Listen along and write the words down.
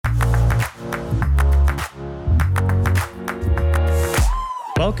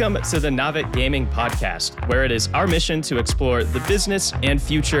Welcome to the Navic Gaming Podcast, where it is our mission to explore the business and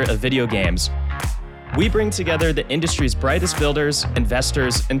future of video games. We bring together the industry's brightest builders,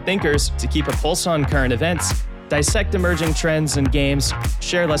 investors, and thinkers to keep a pulse on current events, dissect emerging trends in games,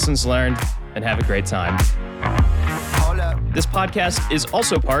 share lessons learned, and have a great time. This podcast is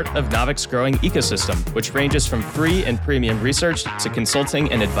also part of Navic's growing ecosystem, which ranges from free and premium research to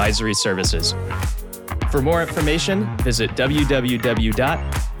consulting and advisory services. For more information, visit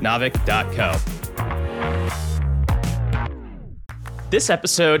www.navic.co. This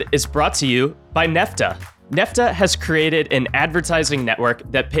episode is brought to you by Nefta. Nefta has created an advertising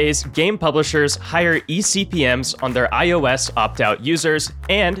network that pays game publishers higher eCPMs on their iOS opt-out users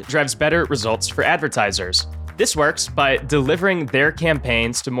and drives better results for advertisers. This works by delivering their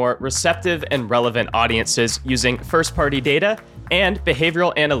campaigns to more receptive and relevant audiences using first-party data and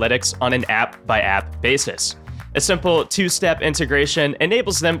behavioral analytics on an app-by-app basis. A simple two-step integration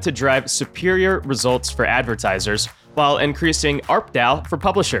enables them to drive superior results for advertisers while increasing ARPDAU for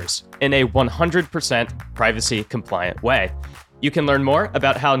publishers in a 100% privacy-compliant way. You can learn more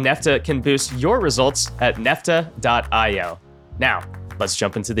about how Nefta can boost your results at nefta.io. Now, let's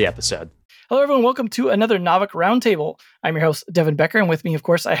jump into the episode. Hello, everyone. Welcome to another Navic Roundtable. I'm your host, Devin Becker, and with me, of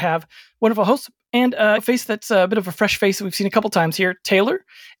course, I have wonderful hosts and a face that's a bit of a fresh face that we've seen a couple times here, Taylor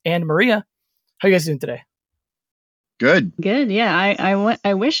and Maria. How are you guys doing today? Good. Good. Yeah,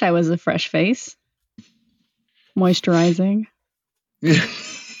 I wish I was a fresh face. Moisturizing. You're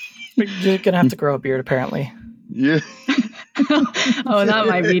going to have to grow a beard, apparently. Yeah. Oh, that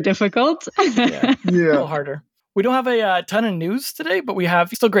might be difficult. Yeah. A little harder. We don't have a ton of news today, but we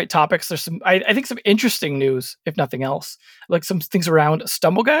have still great topics. There's some, I think, some interesting news, if nothing else, like some things around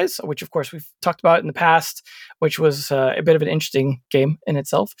Stumble Guys, which, of course, we've talked about in the past, which was a bit of an interesting game in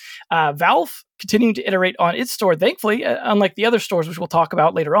itself. Valve continuing to iterate on its store, thankfully, unlike the other stores, which we'll talk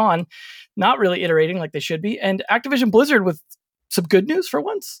about later on, not really iterating like they should be. And Activision Blizzard with some good news for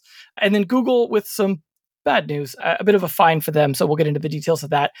once. And then Google with some bad news, a bit of a fine for them. So we'll get into the details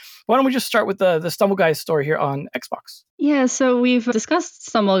of that. Why don't we just start with the Stumble Guys story here on Xbox? Yeah, so we've discussed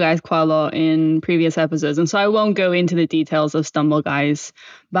Stumble Guys quite a lot in previous episodes, and so I won't go into the details of Stumble Guys,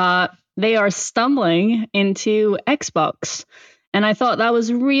 but they are stumbling into Xbox. And I thought that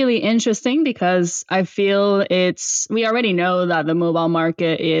was really interesting because I feel we already know that the mobile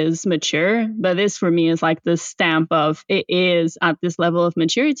market is mature, but this for me is like the stamp of it is at this level of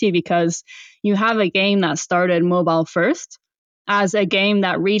maturity because you have a game that started mobile first as a game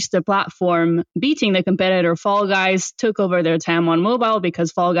that reached the platform, beating the competitor Fall Guys, took over their TAM on mobile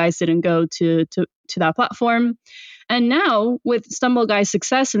because Fall Guys didn't go to that platform. And now with Stumble Guys'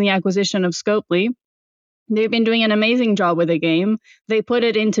 success in the acquisition of Scopely, they've been doing an amazing job with the game. They put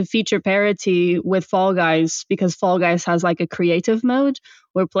it into feature parity with Fall Guys because Fall Guys has like a creative mode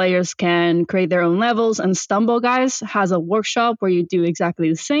where players can create their own levels, and Stumble Guys has a workshop where you do exactly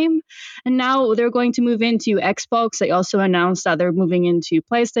the same. And now they're going to move into Xbox. They also announced that they're moving into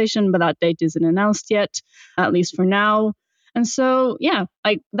PlayStation, but that date isn't announced yet, at least for now. And so, yeah,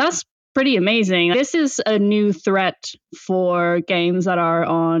 like that's pretty amazing. This is a new threat for games that are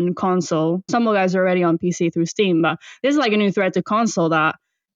on console. Stumble Guys are already on PC through Steam, but this is like a new threat to console that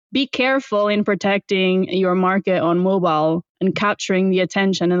be careful in protecting your market on mobile and capturing the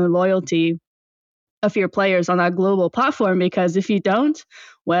attention and the loyalty of your players on that global platform, because if you don't,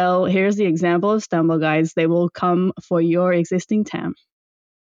 well, here's the example of Stumble Guys. They will come for your existing TAM.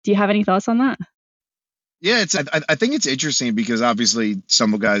 Do you have any thoughts on that? Yeah, I think it's interesting because obviously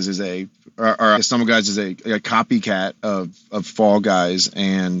Stumble Guys is a copycat of Fall Guys,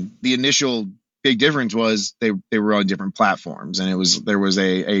 and the initial big difference was they were on different platforms, and there was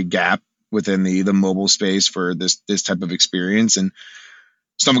a gap within the mobile space for this type of experience, and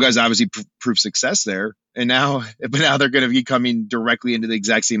Stumble Guys obviously proved success there, but now they're going to be coming directly into the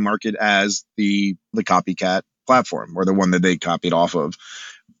exact same market as the copycat platform, or the one that they copied off of.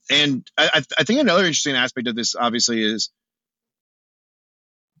 And I think another interesting aspect of this, obviously, is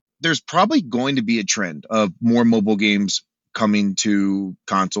there's probably going to be a trend of more mobile games coming to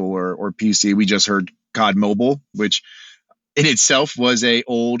console or PC. We just heard COD Mobile, which in itself was a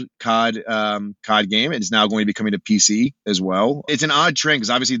old COD game, and is now going to be coming to PC as well. It's an odd trend because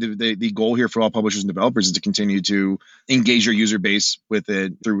obviously the goal here for all publishers and developers is to continue to engage your user base with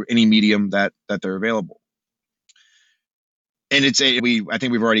it through any medium that they're available. And I think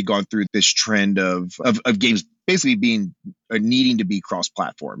we've already gone through this trend of games basically needing to be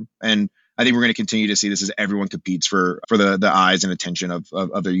cross-platform. And I think we're going to continue to see this as everyone competes for the eyes and attention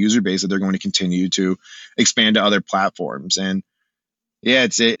of their user base, that they're going to continue to expand to other platforms. And yeah,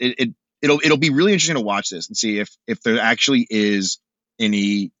 it'll be really interesting to watch this and see if there actually is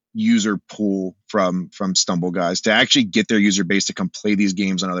any user pool from Stumble Guys to actually get their user base to come play these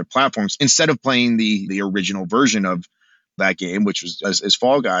games on other platforms instead of playing the original version of that game, which was as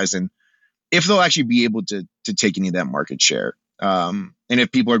Fall Guys, and if they'll actually be able to take any of that market share. And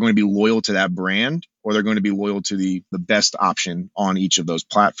if people are going to be loyal to that brand, or they're going to be loyal to the best option on each of those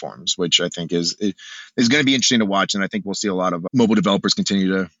platforms, which I think is going to be interesting to watch. And I think we'll see a lot of mobile developers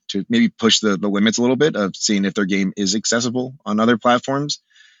continue to maybe push the limits a little bit of seeing if their game is accessible on other platforms.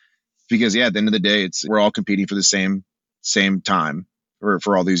 Because at the end of the day, we're all competing for the same time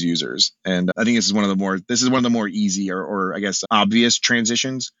for all these users. And I think this is one of the more easy or I guess obvious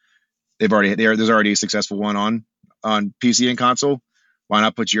transitions. There's already a successful one on PC and console. Why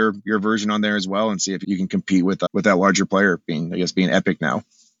not put your version on there as well and see if you can compete with that larger player being Epic now?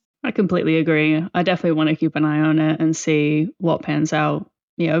 I completely agree. I definitely want to keep an eye on it and see what pans out.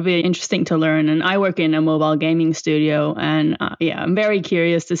 Yeah, it'll be interesting to learn. And I work in a mobile gaming studio, and I'm very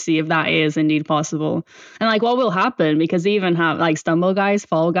curious to see if that is indeed possible. And like, what will happen? Because they even have like Stumble Guys,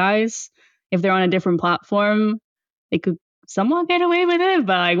 Fall Guys. If they're on a different platform, they could somewhat get away with it.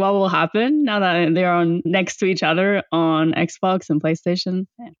 But like, what will happen now that they're on next to each other on Xbox and PlayStation?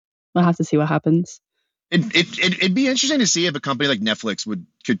 Yeah, we'll have to see what happens. It'd be interesting to see if a company like Netflix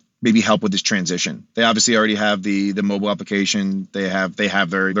could maybe help with this transition. They obviously already have the mobile application. They have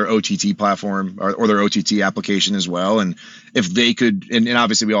their OTT platform or their OTT application as well. And if they could, and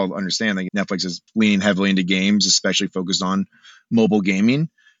obviously we all understand that Netflix is leaning heavily into games, especially focused on mobile gaming.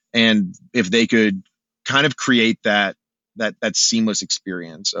 And if they could kind of create that seamless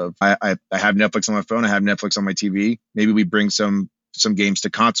experience of I have Netflix on my phone, I have Netflix on my TV. Maybe we bring some games to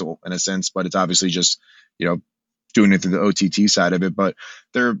console in a sense, but it's obviously just doing it through the OTT side of it. But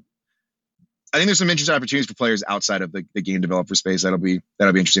I think there's some interesting opportunities for players outside of the game developer space. That'll be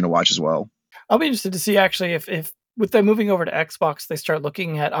interesting to watch as well. I'll be interested to see actually if with them moving over to Xbox, they start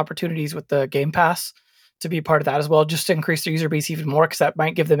looking at opportunities with the Game Pass to be part of that as well, just to increase their user base even more, because that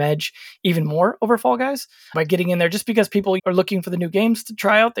might give them edge even more over Fall Guys by getting in there. Just because people are looking for the new games to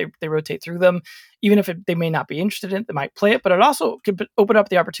try out, they rotate through them. Even if they may not be interested in it, they might play it, but it also could open up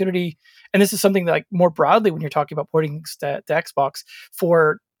the opportunity. And this is something that, like, more broadly, when you're talking about porting things to Xbox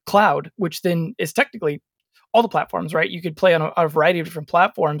for cloud, which then is technically all the platforms, right? You could play on a variety of different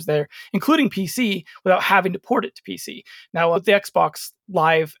platforms there, including PC, without having to port it to PC. Now, with the Xbox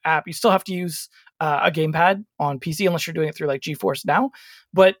Live app, you still have to use a gamepad on PC unless you're doing it through like GeForce Now.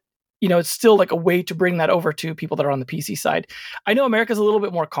 But it's still like a way to bring that over to people that are on the PC side. I know America's a little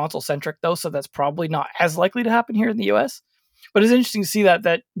bit more console centric though, so that's probably not as likely to happen here in the US. But it's interesting to see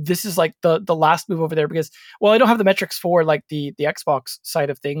that this is like the last move over there, because I don't have the metrics for like the Xbox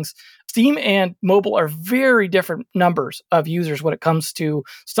side of things. Steam and mobile are very different numbers of users when it comes to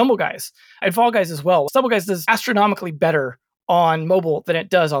Stumble Guys and Fall Guys as well. Stumble Guys does astronomically better on mobile than it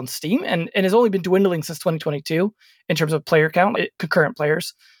does on Steam, and has only been dwindling since 2022 in terms of player count, concurrent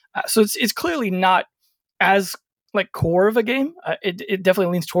players. So it's clearly not as like core of a game. It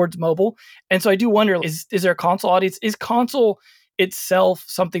definitely leans towards mobile. And so I do wonder, is there a console audience? Is console itself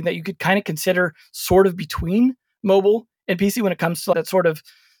something that you could kind of consider sort of between mobile and PC when it comes to that sort of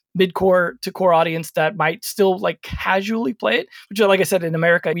mid-core to core audience that might still like casually play it? Which, like I said, in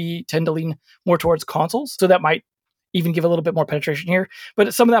America, we tend to lean more towards consoles. So that might even give a little bit more penetration here.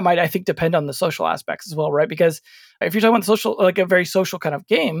 But some of that might, I think, depend on the social aspects as well, right? Because if you're talking about social, like a very social kind of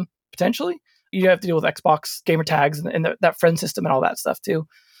game, potentially, you have to deal with Xbox gamer tags and that friend system and all that stuff too.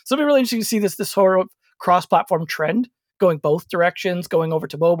 So it'll be really interesting to see this sort of cross-platform trend going both directions, going over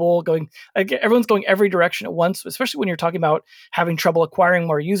to mobile, everyone's going every direction at once, especially when you're talking about having trouble acquiring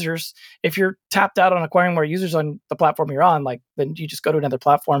more users. If you're tapped out on acquiring more users on the platform you're on, like, then you just go to another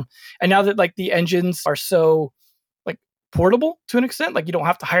platform. And now that like the engines are so portable to an extent, like you don't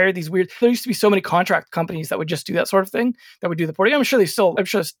have to hire these weird, there used to be so many contract companies that would just do that sort of thing, that would do the porting. I'm sure there's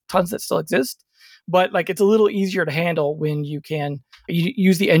tons that still exist, but like it's a little easier to handle when you can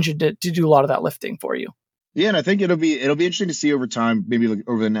use the engine to do a lot of that lifting for you. Yeah, and I think it'll be interesting to see over time, maybe like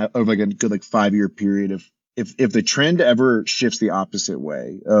over like a good like 5-year period, if the trend ever shifts the opposite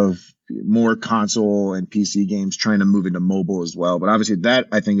way of more console and PC games trying to move into mobile as well. But obviously that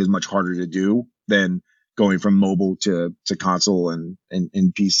I think is much harder to do than going from mobile to console and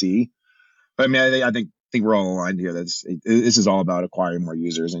PC. But I mean, I think we're all aligned here. This is all about acquiring more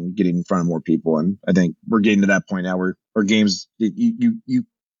users and getting in front of more people. And I think we're getting to that point now where games, you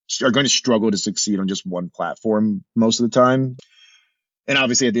are going to struggle to succeed on just one platform most of the time. And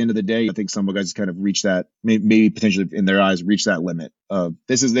obviously, at the end of the day, I think some guys kind of reach that, maybe potentially in their eyes, reach that limit of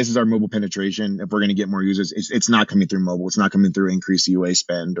this is our mobile penetration. If we're going to get more users, it's not coming through mobile. It's not coming through increased UA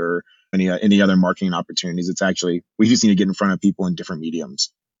spend or any other marketing opportunities. It's actually, we just need to get in front of people in different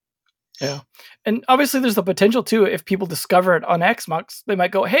mediums. Yeah. And obviously there's the potential too, if people discover it on Xbox, they might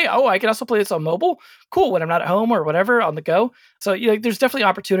go, hey, I can also play this on mobile. Cool. When I'm not at home or whatever, on the go. So, there's definitely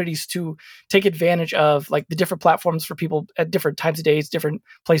opportunities to take advantage of like the different platforms for people at different times of days, different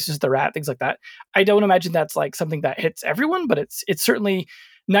places they're at, things like that. I don't imagine that's like something that hits everyone, but it's certainly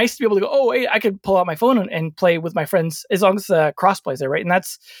nice to be able to go, hey, I could pull out my phone and play with my friends as long as the crossplay is there, right? And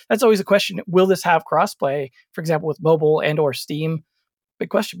that's always a question. Will this have crossplay, for example, with mobile and or Steam? Big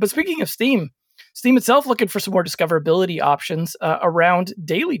question. But speaking of Steam itself looking for some more discoverability options around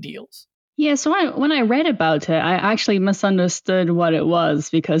daily deals. Yeah, so when I read about it, I actually misunderstood what it was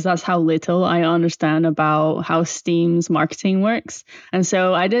because that's how little I understand about how Steam's marketing works. And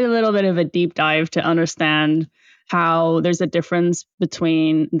so I did a little bit of a deep dive to understand how there's a difference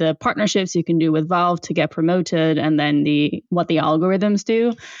between the partnerships you can do with Valve to get promoted and then what the algorithms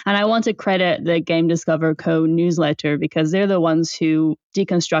do. And I want to credit the Game Discover Co. newsletter because they're the ones who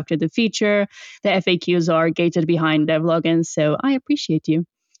deconstructed the feature. The FAQs are gated behind dev logins, so I appreciate you.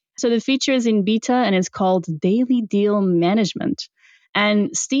 So the feature is in beta and it's called Daily Deal Management.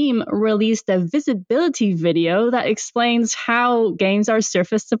 And Steam released a visibility video that explains how games are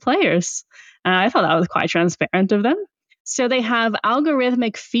surfaced to players. I thought that was quite transparent of them. So they have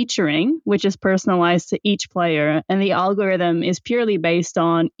algorithmic featuring, which is personalized to each player. And the algorithm is purely based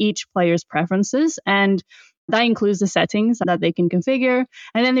on each player's preferences. And that includes the settings that they can configure.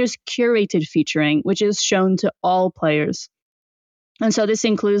 And then there's curated featuring, which is shown to all players. And so this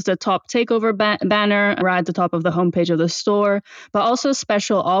includes the top takeover banner right at the top of the homepage of the store, but also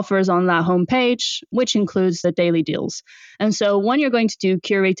special offers on that homepage, which includes the daily deals. And so when you're going to do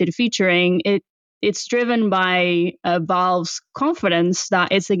curated featuring, it's driven by Valve's confidence that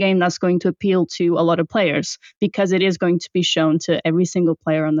it's a game that's going to appeal to a lot of players because it is going to be shown to every single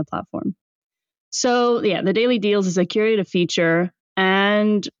player on the platform. So yeah, the daily deals is a curated feature,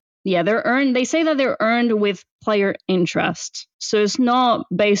 and yeah, they say that they're earned with player interest. So it's not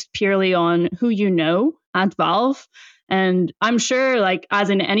based purely on who you know at Valve. And I'm sure, like,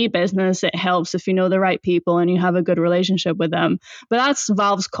 as in any business, it helps if you know the right people and you have a good relationship with them. But that's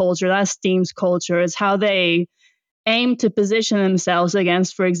Valve's culture, that's Steam's culture, is how they aim to position themselves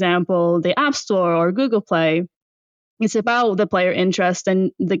against, for example, the App Store or Google Play. It's about the player interest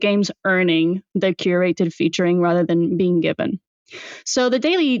and the game's earning the curated featuring rather than being given. So the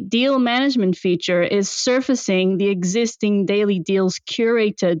daily deal management feature is surfacing the existing daily deals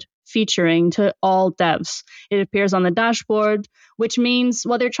curated featuring to all devs. It appears on the dashboard, which means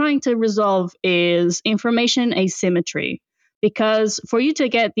what they're trying to resolve is information asymmetry. Because for you to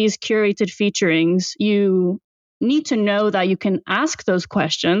get these curated featurings, you need to know that you can ask those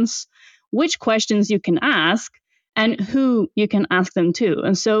questions, which questions you can ask, and who you can ask them to.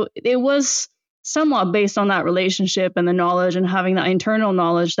 And so it was somewhat based on that relationship and the knowledge and having that internal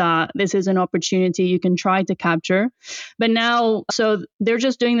knowledge that this is an opportunity you can try to capture. But now, so they're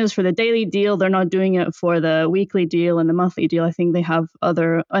just doing this for the daily deal. They're not doing it for the weekly deal and the monthly deal. I think they have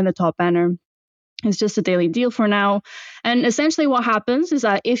other on the top banner. It's just a daily deal for now. And essentially what happens is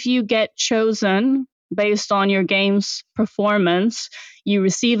that if you get chosen based on your game's performance, you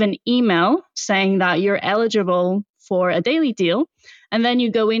receive an email saying that you're eligible for a daily deal. And then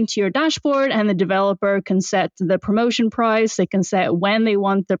you go into your dashboard and the developer can set the promotion price. They can set when they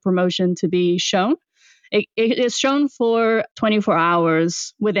want the promotion to be shown. It is shown for 24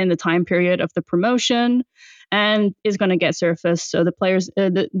 hours within the time period of the promotion and is going to get surfaced. So the players,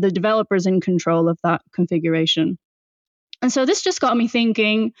 the developers in control of that configuration. And so this just got me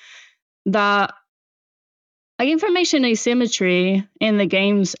thinking that like information asymmetry in the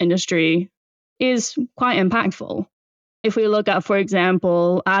games industry is quite impactful. If we look at, for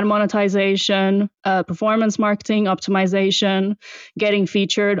example, ad monetization, performance marketing, optimization, getting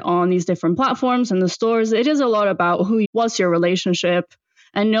featured on these different platforms and the stores, it is a lot about what's your relationship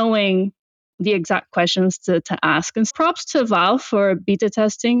and knowing the exact questions to ask. And props to Valve for beta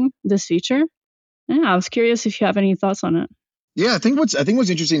testing this feature. Yeah, I was curious if you have any thoughts on it. Yeah, I think what's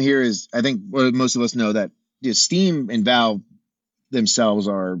interesting here is I think what most of us know that Steam and Valve themselves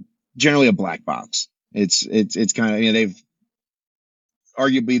are generally a black box. It's kind of, they've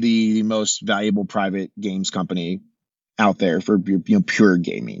arguably the most valuable private games company out there for pure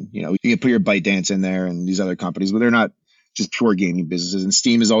gaming. You can put your ByteDance in there and these other companies, but they're not just pure gaming businesses. And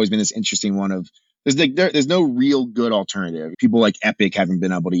Steam has always been this interesting one of there's no real good alternative. People like Epic haven't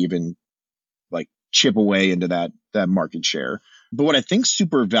been able to even like chip away into that market share. But what I think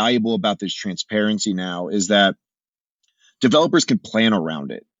super valuable about this transparency now is that developers can plan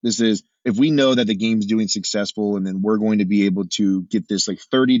around it. This is, if we know that the game's doing successful and then we're going to be able to get this like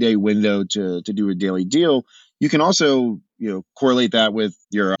 30-day window to do a daily deal, you can also, correlate that with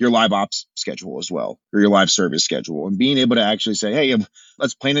your live ops schedule as well, or your live service schedule, and being able to actually say, hey,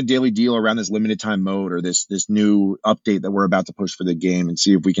 let's plan a daily deal around this limited time mode or this new update that we're about to push for the game, and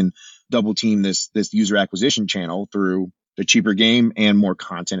see if we can double team this user acquisition channel through the cheaper game and more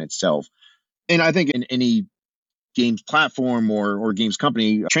content itself. And I think in any games platform or games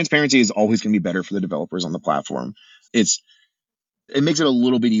company, transparency is always going to be better for the developers on the platform. It makes it a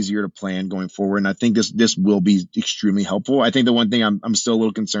little bit easier to plan going forward, and I think this will be extremely helpful. I think the one thing I'm still a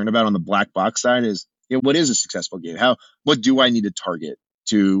little concerned about on the black box side is, what is a successful game? What do I need to target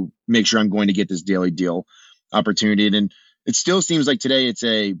to make sure I'm going to get this daily deal opportunity? And it still seems like today it's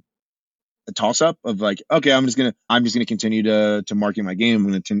a toss up of like, okay, I'm just gonna continue to market my game. I'm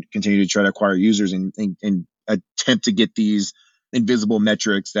going to continue to try to acquire users and attempt to get these invisible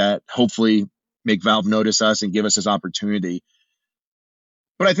metrics that hopefully make Valve notice us and give us this opportunity.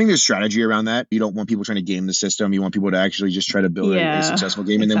 But I think there's strategy around that. You don't want people trying to game the system. You want people to actually just try to build a successful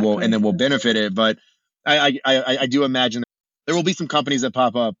game, exactly. and then we'll benefit it. But I do imagine there will be some companies that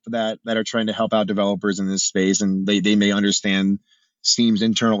pop up that are trying to help out developers in this space, and they may understand Steam's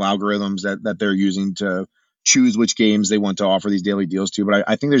internal algorithms that they're using to choose which games they want to offer these daily deals to. But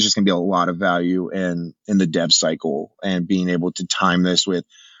I think there's just going to be a lot of value in the dev cycle and being able to time this with,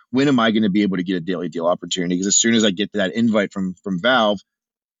 when am I going to be able to get a daily deal opportunity? Because as soon as I get that invite from Valve,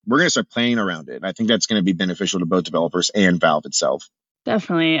 we're going to start playing around it. And I think that's going to be beneficial to both developers and Valve itself.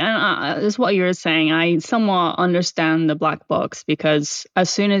 Definitely. And it's what you were saying. I somewhat understand the black box, because as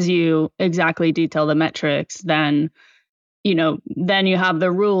soon as you exactly detail the metrics, then you have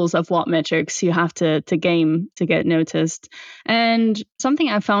the rules of what metrics you have to game to get noticed. And something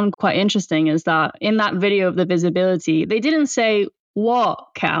I found quite interesting is that in that video of the visibility, they didn't say what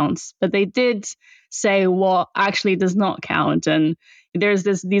counts, but they did say what actually does not count. And there's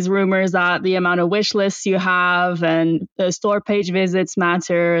these rumors that the amount of wish lists you have and the store page visits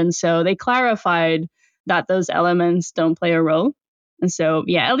matter. And so they clarified that those elements don't play a role. And so,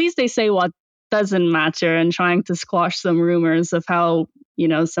 at least they say what doesn't matter, and trying to squash some rumors of how,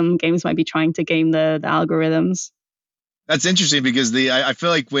 some games might be trying to game the algorithms. That's interesting, because I feel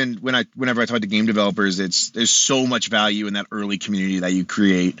like whenever I talk to game developers, there's so much value in that early community that you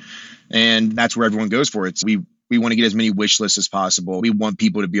create, and that's where everyone goes for it. We want to get as many wish lists as possible. We want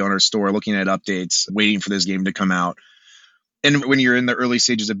people to be on our store looking at updates, waiting for this game to come out. And when you're in the early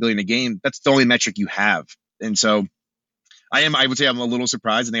stages of building a game, that's the only metric you have. And so I would say I'm a little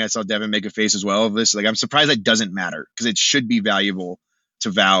surprised. I think I saw Devin make a face as well of this. Like, I'm surprised that doesn't matter, because it should be valuable to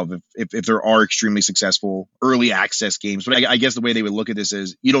Valve if there are extremely successful early access games. But I guess the way they would look at this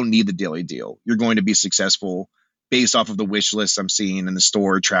is, you don't need the daily deal. You're going to be successful based off of the wish lists I'm seeing and the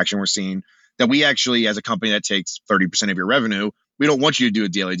store traction we're seeing. That we actually, as a company that takes 30% of your revenue, we don't want you to do a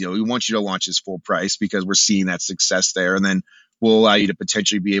daily deal. We want you to launch this full price, because we're seeing that success there. And then we'll allow you to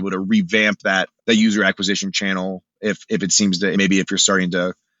potentially be able to revamp that user acquisition channel if it seems to, maybe if you're starting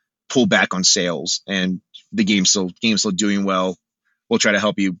to pull back on sales and the game's still doing well, we'll try to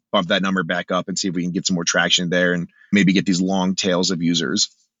help you bump that number back up and see if we can get some more traction there and maybe get these long tails of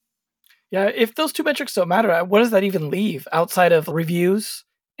users. Yeah, if those two metrics don't matter, what does that even leave outside of reviews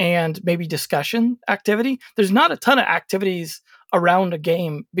and maybe discussion activity? There's not a ton of activities around a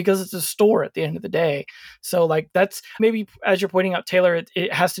game because it's a store at the end of the day. So like, that's maybe, as you're pointing out, Taylor,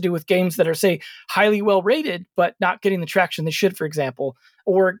 it has to do with games that are, say, highly well rated but not getting the traction they should, for example,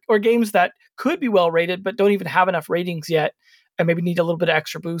 or games that could be well rated but don't even have enough ratings yet and maybe need a little bit of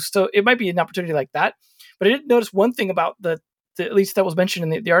extra boost. So it might be an opportunity like that. But I did notice one thing about the at least that was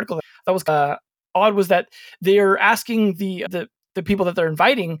mentioned in the article that was odd, was that they're asking the people that they're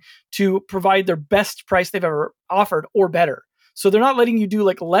inviting to provide their best price they've ever offered or better. So they're not letting you do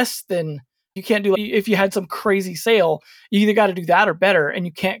like less than you can't do. Like, if you had some crazy sale, you either got to do that or better, and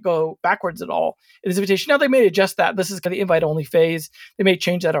you can't go backwards at all in this invitation. Now they may adjust that. This is kind of the invite only phase. They may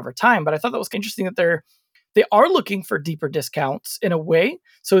change that over time, but I thought that was interesting that they are looking for deeper discounts in a way.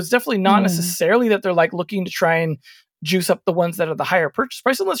 So it's definitely not necessarily that they're like looking to try and juice up the ones that are the higher purchase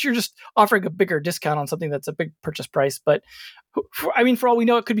price, unless you're just offering a bigger discount on something that's a big purchase price. But for all we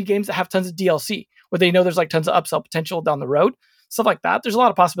know, it could be games that have tons of DLC where they know there's like tons of upsell potential down the road, stuff like that. There's a lot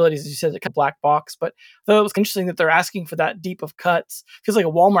of possibilities, as you said, like a black box. But though it was interesting that they're asking for that deep of cuts. Feels like a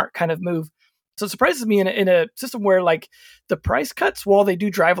Walmart kind of move. So it surprises me in a system where like the price cuts, while they do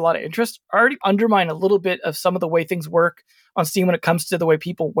drive a lot of interest, already undermine a little bit of some of the way things work on Steam when it comes to the way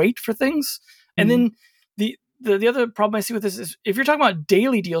people wait for things. And then the other problem I see with this is if you're talking about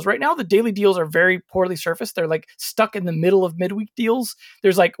daily deals, right now the daily deals are very poorly surfaced. They're like stuck in the middle of midweek deals.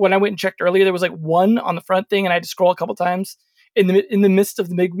 There's like, when I went and checked earlier, there was like one on the front thing, and I had to scroll a couple times in the midst of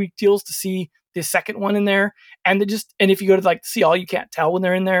the midweek deals to see the second one in there. And if you go to like see all, you can't tell when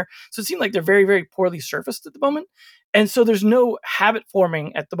they're in there. So it seemed like they're very, very poorly surfaced at the moment. And so there's no habit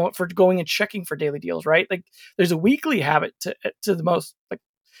forming at the moment for going and checking for daily deals, right? Like there's a weekly habit to the most, like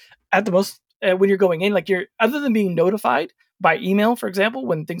at the most, when you're going in, like you're, other than being notified by email, for example,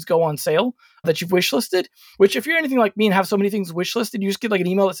 when things go on sale that you've wishlisted, which if you're anything like me and have so many things wishlisted, you just get like an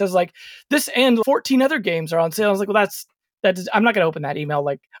email that says like this and 14 other games are on sale. I was like, well, I'm not going to open that email.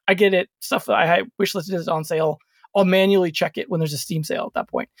 Like I get it. Stuff that I wishlisted is on sale. I'll manually check it when there's a Steam sale at that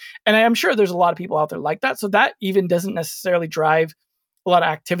point. And I'm sure there's a lot of people out there like that. So that even doesn't necessarily drive a lot of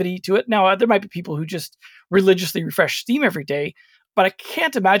activity to it. Now, there might be people who just religiously refresh Steam every day, but I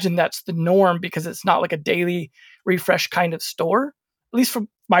can't imagine that's the norm because it's not like a daily refresh kind of store, at least from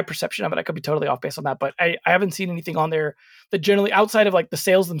my perception of it. I could be totally off based on that, but I haven't seen anything on there that generally, outside of like the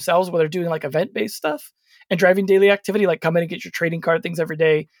sales themselves, where they're doing like event-based stuff and driving daily activity, like come in and get your trading card things every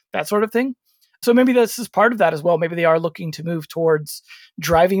day, that sort of thing. So maybe this is part of that as well. Maybe they are looking to move towards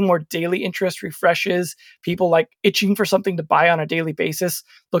driving more daily interest refreshes, people like itching for something to buy on a daily basis,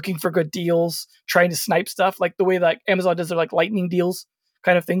 looking for good deals, trying to snipe stuff like the way that Amazon does their like lightning deals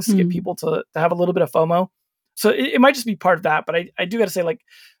kind of things to get people to have a little bit of FOMO. So it might just be part of that. But I do got to say, like,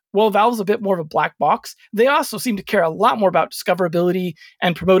 well, Valve's a bit more of a black box. They also seem to care a lot more about discoverability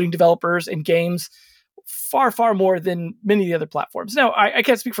and promoting developers and games far, far more than many of the other platforms. Now, I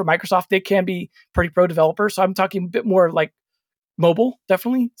can't speak for Microsoft. They can be pretty pro developer. So I'm talking a bit more like mobile,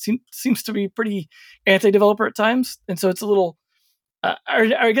 definitely. Seems to be pretty anti-developer at times. And so it's a little,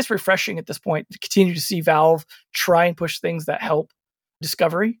 I guess, refreshing at this point to continue to see Valve try and push things that help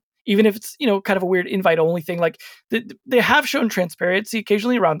discovery, even if it's, kind of a weird invite-only thing. Like they have shown transparency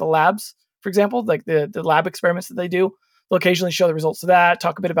occasionally around the labs, for example, like the lab experiments that they do. They'll occasionally show the results of that,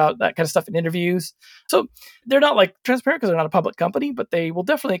 talk a bit about that kind of stuff in interviews. So they're not like transparent because they're not a public company, but they will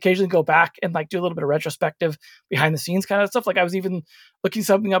definitely occasionally go back and like do a little bit of retrospective behind the scenes kind of stuff. Like I was even looking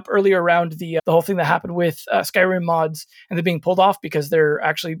something up earlier around the whole thing that happened with Skyrim mods and they're being pulled off because they're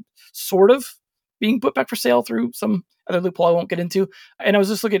actually sort of being put back for sale through some other loophole I won't get into. And I was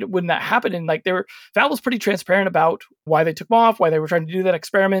just looking at when that happened, and like Valve was pretty transparent about why they took them off, why they were trying to do that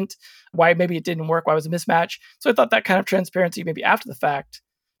experiment, why maybe it didn't work, why it was a mismatch. So I thought that kind of transparency, maybe after the fact,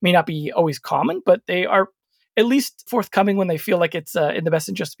 may not be always common, but they are at least forthcoming when they feel like it's in the best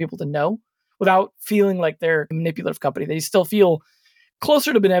interest of people to know, without feeling like they're a manipulative company. They still feel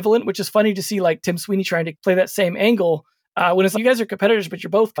closer to benevolent, which is funny to see like Tim Sweeney trying to play that same angle when it's like, you guys are competitors, but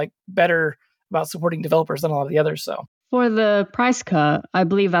you're both like better about supporting developers than a lot of the others. So for the price cut, I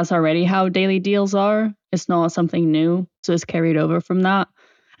believe that's already how daily deals are. It's not something new, so it's carried over from that.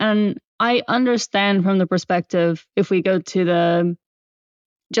 And I understand from the perspective, if we go to the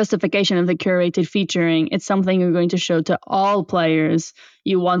justification of the curated featuring, it's something you're going to show to all players.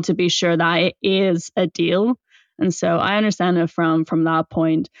 You want to be sure that it is a deal. And so I understand it from that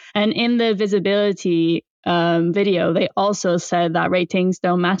point. And in the visibility video, they also said that ratings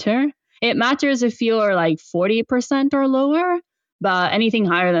don't matter. It matters if you're like 40% or lower, but anything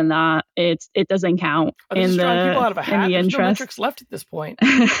higher than that, it doesn't count. Just drawing people out of a hat. There's interest. No metrics left at this point.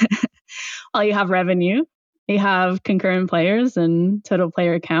 Well, you have revenue, you have concurrent players and total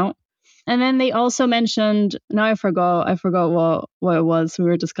player count. And then they also mentioned, now I forgot what it was. We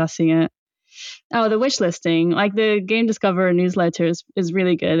were discussing it. Oh, the wish listing. Like the Game Discover newsletter is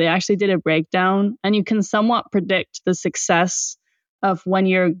really good. They actually did a breakdown, and you can somewhat predict the success of when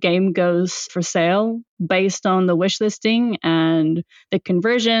your game goes for sale based on the wish listing and the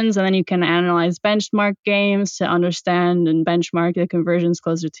conversions. And then you can analyze benchmark games to understand and benchmark the conversions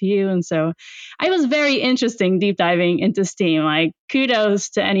closer to you. And so I was very interesting deep diving into Steam. Like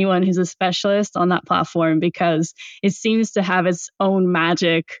kudos to anyone who's a specialist on that platform, because it seems to have its own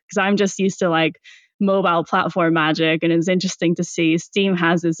magic, because I'm just used to like mobile platform magic, and it's interesting to see Steam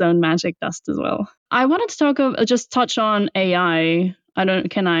has its own magic dust as well. I wanted to just touch on AI.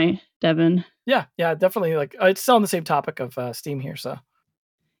 Can I, Devin? Yeah, definitely. Like it's still on the same topic of Steam here, so.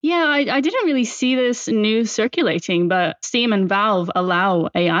 Yeah, I didn't really see this news circulating, but Steam and Valve allow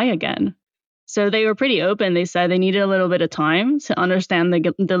AI again. So they were pretty open. They said they needed a little bit of time to understand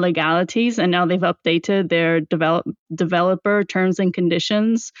the legalities, and now they've updated their developer terms and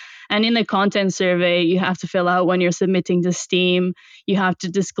conditions. And in the content survey, you have to fill out when you're submitting to Steam. You have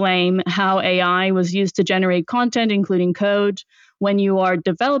to disclaim how AI was used to generate content, including code, when you are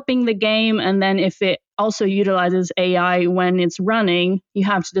developing the game, and then if it also utilizes AI when it's running. You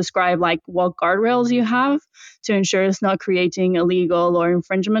have to describe like what guardrails you have to ensure it's not creating illegal or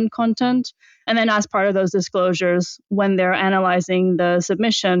infringement content. And then as part of those disclosures, when they're analyzing the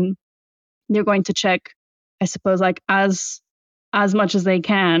submission, they're going to check, I suppose, like as much as they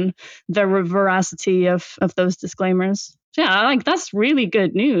can, the veracity of those disclaimers. Yeah, like that's really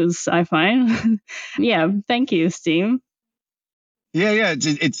good news, I find. Yeah, thank you, Steam. Yeah.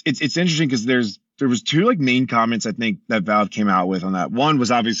 It's interesting because there was two like main comments I think that Valve came out with on that. One was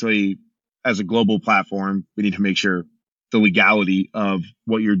obviously, as a global platform, we need to make sure the legality of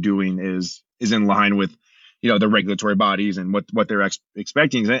what you're doing is in line with, the regulatory bodies and what they're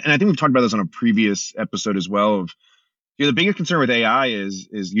expecting. And I think we've talked about this on a previous episode as well. Of the biggest concern with AI is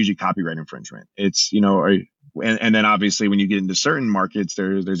usually copyright infringement. It's and then obviously when you get into certain markets,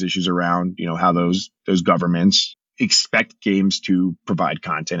 there's issues around how those governments expect games to provide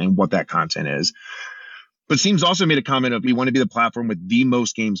content and what that content is. But Steam's also made a comment of we want to be the platform with the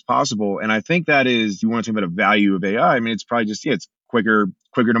most games possible. And I think that is, you want to talk about a value of AI. I mean, it's probably just, it's quicker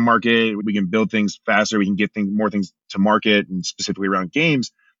to market. We can build things faster. We can get more things to market, and specifically around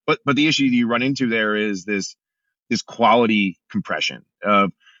games. But the issue you run into there is this quality compression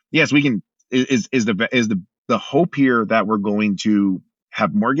of, yes, we can, is the hope here that we're going to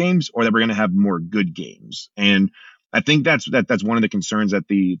have more games or that we're going to have more good games. And I think that's one of the concerns, that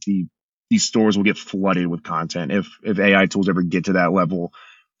these stores will get flooded with content if AI tools ever get to that level.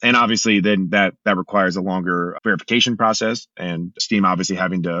 And obviously then that requires a longer verification process, and Steam obviously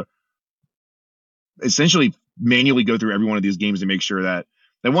having to essentially manually go through every one of these games to make sure that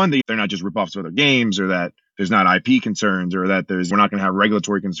they're not just ripoffs of other games, or that there's not IP concerns, or that we're not going to have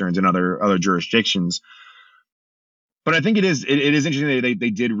regulatory concerns in other jurisdictions. But I think it is interesting that they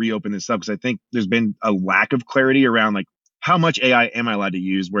did reopen this up, because I think there's been a lack of clarity around like how much AI am I allowed to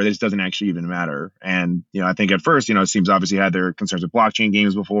use where this doesn't actually even matter. And I think at first, Steam's obviously had their concerns with blockchain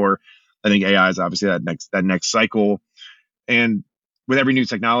games before. I think AI is obviously that next cycle. And with every new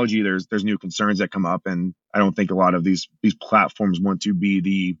technology, there's new concerns that come up, and I don't think a lot of these platforms want to be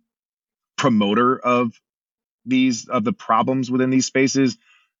the promoter of the problems within these spaces.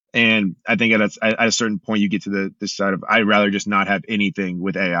 And I think at a certain point, you get to this side of, I'd rather just not have anything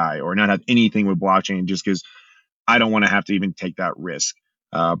with AI or not have anything with blockchain, just because I don't want to have to even take that risk.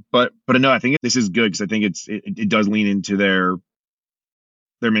 But no, I think this is good, because I think it does lean into their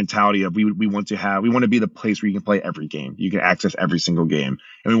mentality of we want to be the place where you can play every game, you can access every single game,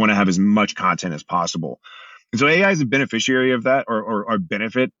 and we want to have as much content as possible. And so AI is a beneficiary of that, or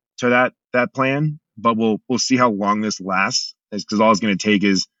benefit to that plan. But we'll see how long this lasts, because all it's going to take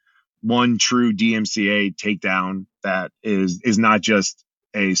is one true DMCA takedown that is not just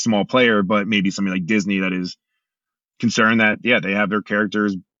a small player, but maybe something like Disney that is concerned that they have their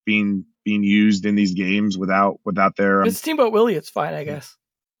characters being used in these games without their It's Steamboat Willie, it's fine, I guess.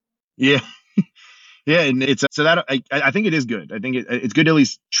 Yeah. Yeah, and it's so that I think it is good. I think it's good to at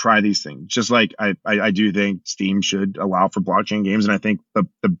least try these things. Just like I do think Steam should allow for blockchain games, and I think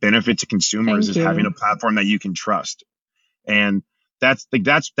the benefit to consumers is having a platform that you can trust. And that's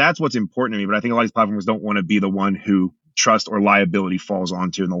what's important to me. But I think a lot of these platforms don't want to be the one who trust or liability falls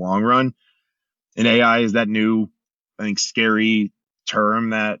onto in the long run. And AI is that new, I think, scary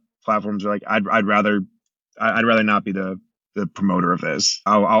term that platforms are like, I'd rather not be the promoter of this.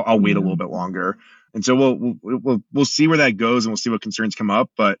 I'll wait a little bit longer. And so we'll see where that goes, and we'll see what concerns come up.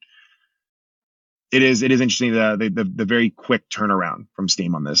 But it is interesting the very quick turnaround from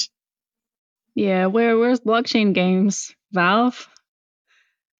Steam on this. Yeah, where's blockchain games? Valve?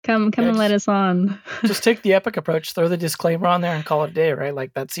 Come and let us on. Just take the Epic approach, throw the disclaimer on there, and call it a day, right?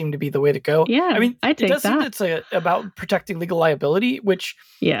 Like, that seemed to be the way to go. Yeah, I mean, I take it does seem that. it's about protecting legal liability, which,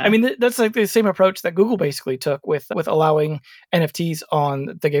 yeah, I mean, that's like the same approach that Google basically took with allowing NFTs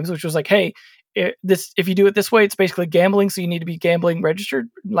on the games, which was like, hey, if you do it this way, it's basically gambling, so you need to be gambling registered,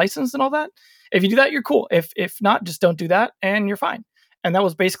 licensed, and all that. If you do that, you're cool. If not, just don't do that, and you're fine. And that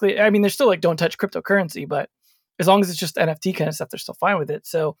was basically, I mean, they're still like, don't touch cryptocurrency, but as long as it's just NFT kind of stuff, they're still fine with it.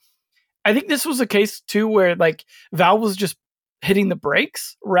 So I think this was a case too where like Valve was just hitting the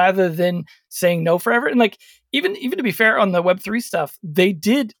brakes rather than saying no forever. And like, even to be fair on the Web3 stuff, they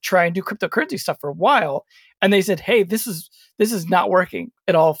did try and do cryptocurrency stuff for a while. And they said, hey, this is not working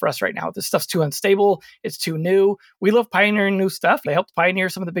at all for us right now. This stuff's too unstable. It's too new. We love pioneering new stuff. They helped pioneer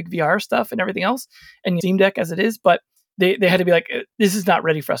some of the big VR stuff and everything else, and Steam Deck as it is. But they had to be like, this is not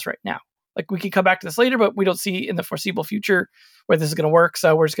ready for us right now. Like, we could come back to this later, but we don't see in the foreseeable future where this is going to work.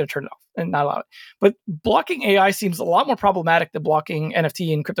 So we're just going to turn it off and not allow it. But blocking AI seems a lot more problematic than blocking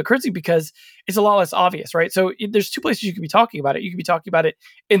NFT and cryptocurrency, because it's a lot less obvious, right? So there's two places you could be talking about it. You could be talking about it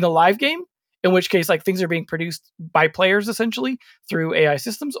in the live game, in which case like things are being produced by players essentially through AI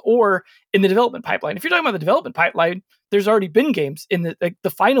systems or in the development pipeline. If you're talking about the development pipeline, there's already been games in the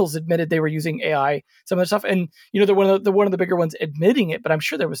finals admitted they were using AI, some of the stuff. And, they're one of the bigger ones admitting it, but I'm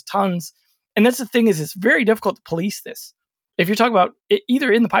sure there was tons. And that's the thing is it's very difficult to police this. If you're talking about it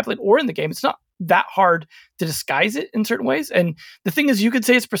either in the pipeline or in the game, it's not that hard to disguise it in certain ways. And the thing is you could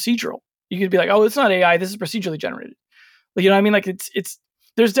say it's procedural. You could be like, oh, it's not AI. This is procedurally generated. Like, you know what I mean? Like it's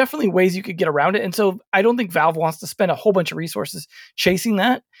there's definitely ways you could get around it. And so I don't think Valve wants to spend a whole bunch of resources chasing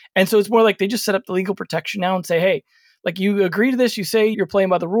that. And so it's more like they just set up the legal protection now and say, hey, like you agree to this, you say you're playing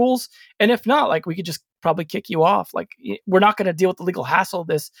by the rules. And if not, like we could just probably kick you off. Like we're not going to deal with the legal hassle of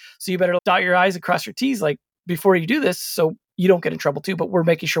this. So you better dot your I's and cross your T's like before you do this. So you don't get in trouble too, but we're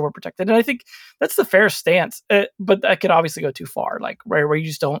making sure we're protected. And I think that's the fair stance, but that could obviously go too far, like where you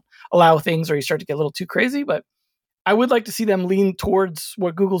just don't allow things or you start to get a little too crazy. But I would like to see them lean towards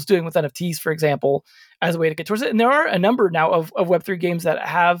what Google's doing with NFTs, for example, as a way to get towards it. And there are a number now of Web3 games that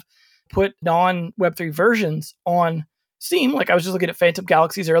have put non-Web3 versions on Steam. Like I was just looking at Phantom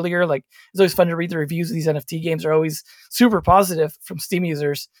Galaxies earlier. Like it's always fun to read the reviews of these NFT games are always super positive from Steam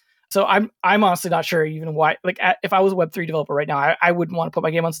users. So I'm honestly not sure even why. Like if I was a Web3 developer right now, I wouldn't want to put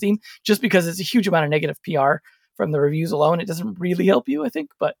my game on Steam just because it's a huge amount of negative PR from the reviews alone. It doesn't really help you, I think,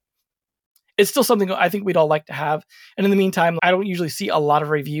 but it's still something I think we'd all like to have. And in the meantime, I don't usually see a lot of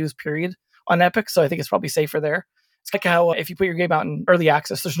reviews, period, on Epic. So I think it's probably safer there. It's like how if you put your game out in early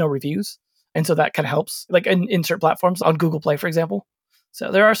access, there's no reviews. And so that kind of helps, like in insert platforms on Google Play, for example.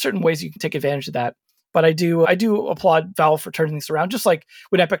 So there are certain ways you can take advantage of that. But I do applaud Valve for turning this around, just like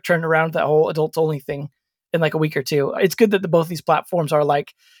when Epic turned around that whole adults only thing in like a week or two. It's good that both these platforms are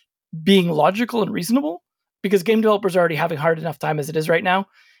like being logical and reasonable because game developers are already having hard enough time as it is right now.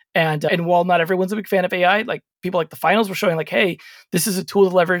 And while not everyone's a big fan of AI, like people like the finals were showing like, hey, this is a tool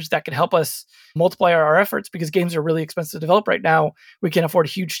to leverage that can help us multiply our efforts because games are really expensive to develop right now. We can't afford a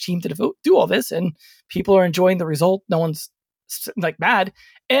huge team to do all this. And people are enjoying the result. No one's like mad.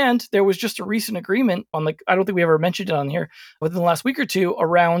 And there was just a recent agreement on like, I don't think we ever mentioned it on here within the last week or two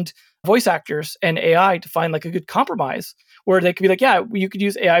around voice actors and AI to find like a good compromise where they could be like, yeah, you could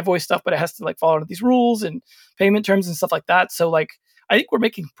use AI voice stuff, but it has to like follow these rules and payment terms and stuff like that. So like, I think we're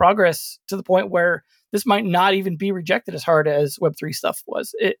making progress to the point where this might not even be rejected as hard as Web3 stuff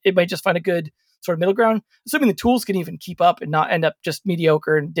was. It might just find a good sort of middle ground, assuming the tools can even keep up and not end up just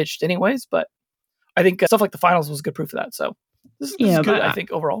mediocre and ditched anyways. But I think stuff like the finals was good proof of that. So this is good, I think,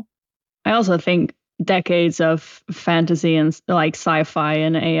 overall. I also think decades of fantasy and like sci-fi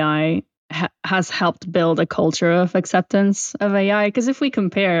and AI has helped build a culture of acceptance of AI. Because if we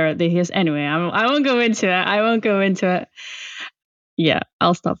compare anyway, I won't go into it. Yeah,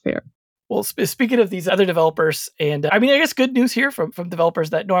 I'll stop here. Well, speaking of these other developers, and I mean, I guess good news here from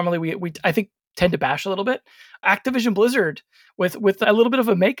developers that normally we I think tend to bash a little bit. Activision Blizzard with a little bit of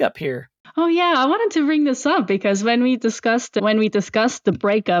a makeup here. Oh yeah, I wanted to bring this up because when we discussed the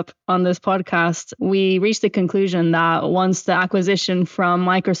breakup on this podcast, we reached the conclusion that once the acquisition from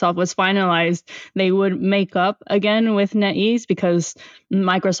Microsoft was finalized, they would make up again with NetEase because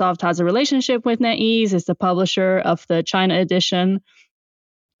Microsoft has a relationship with NetEase. It's the publisher of the China edition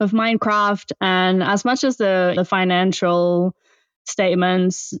of Minecraft, and as much as the financial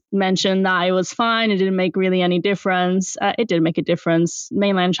statements mentioned that it was fine, it didn't make really any difference. It did make a difference.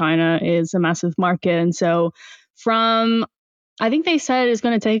 Mainland China is a massive market, and so I think they said it's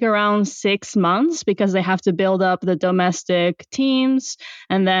going to take around 6 months because they have to build up the domestic teams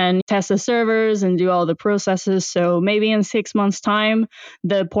and then test the servers and do all the processes. So maybe in 6 months' time,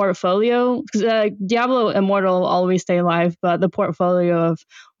 the portfolio, Diablo Immortal always stay live, but the portfolio of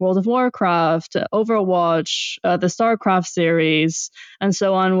World of Warcraft, Overwatch, the StarCraft series, and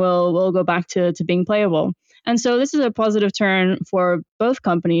so on will go back to being playable. And so this is a positive turn for both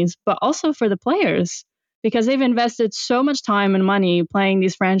companies, but also for the players, because they've invested so much time and money playing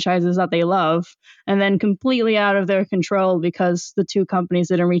these franchises that they love, and then completely out of their control because the two companies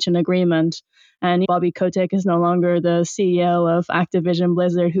didn't reach an agreement. And Bobby Kotick is no longer the CEO of Activision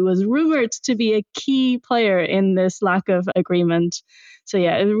Blizzard, who was rumored to be a key player in this lack of agreement. So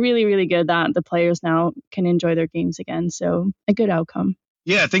yeah, it's really, really good that the players now can enjoy their games again. So a good outcome.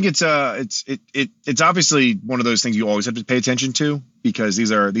 Yeah, I think it's obviously one of those things you always have to pay attention to because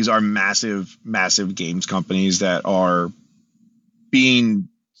these are massive games companies that are being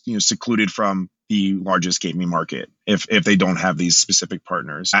secluded from the largest gaming market if they don't have these specific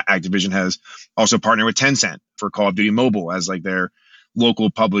partners. Activision has also partnered with Tencent for Call of Duty Mobile as like their local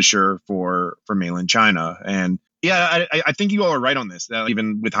publisher for mainland China. And yeah, I think you all are right on this. That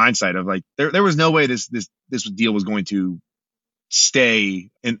even with hindsight of like there was no way this deal was going to stay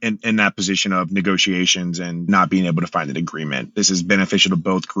in that position of negotiations and not being able to find an agreement. This is beneficial to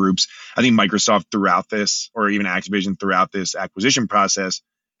both groups. I think Microsoft throughout this, or even Activision throughout this acquisition process,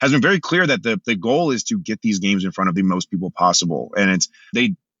 has been very clear that the goal is to get these games in front of the most people possible. And it's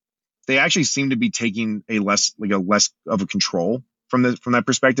they actually seem to be taking a less of a control from that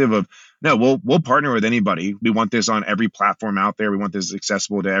perspective of, no, we'll partner with anybody. We want this on every platform out there. We want this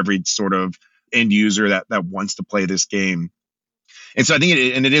accessible to every sort of end user that wants to play this game. And so I think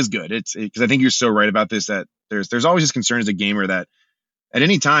it is good. It's because I think you're so right about this, that there's always this concern as a gamer that at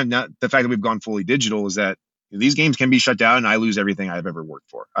any time, not the fact that we've gone fully digital, is that these games can be shut down and I lose everything I've ever worked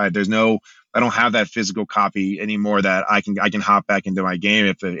for. I don't have that physical copy anymore that I can hop back into my game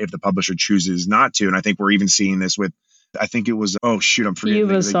if the publisher chooses not to. And I think we're even seeing this with, I think it was, I'm forgetting.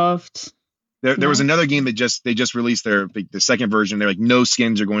 Ubisoft. There was another game that they just released the second version. They're like, no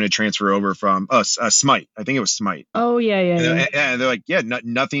skins are going to transfer over from Smite. I think it was Smite. Oh yeah. And they're like,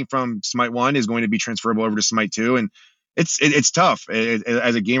 nothing from Smite 1 is going to be transferable over to Smite 2. And it's tough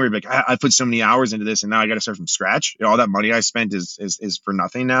as a gamer. Like, I put so many hours into this, and now I got to start from scratch. All that money I spent is for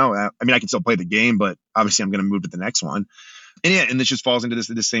nothing now. I mean, I can still play the game, but obviously I'm going to move to the next one. And this just falls into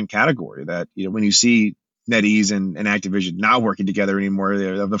this same category that, when you see NetEase and Activision not working together anymore,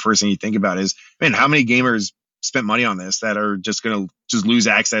 the first thing you think about is, man, how many gamers spent money on this that are just going to just lose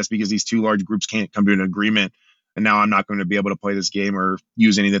access because these two large groups can't come to an agreement, and now I'm not going to be able to play this game or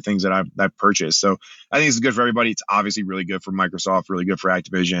use any of the things that I've purchased. So I think it's good for everybody. It's obviously really good for Microsoft, really good for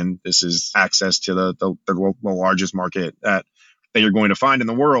Activision. This is access to the largest market that you're going to find in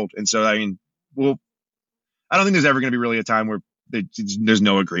the world. And so, I mean, I don't think there's ever going to be really a time where there's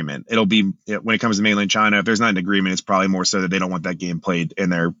no agreement. It'll be, when it comes to mainland China, if there's not an agreement, it's probably more so that they don't want that game played in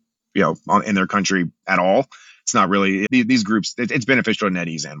their, in their country at all. It's not really these groups. It's beneficial to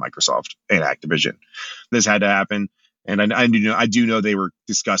NetEase and Microsoft and Activision. This had to happen, and I do know they were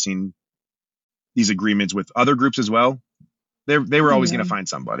discussing these agreements with other groups as well. They were always going to find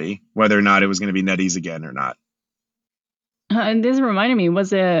somebody, whether or not it was going to be NetEase again or not. And this reminded me,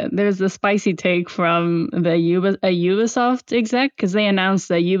 there's the spicy take from a Ubisoft exec, because they announced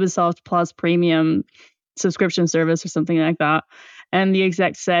the Ubisoft Plus Premium subscription service or something like that. And the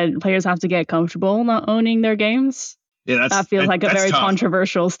exec said players have to get comfortable not owning their games. Yeah, that feels like a very tough.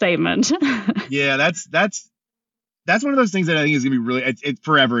 Controversial statement. Yeah, that's one of those things that I think is going to be really, it's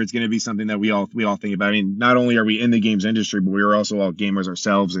forever. It's going to be something that we all think about. I mean, not only are we in the games industry, but we are also all gamers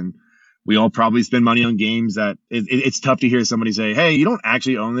ourselves, and we all probably spend money on games that it's tough to hear somebody say, hey, you don't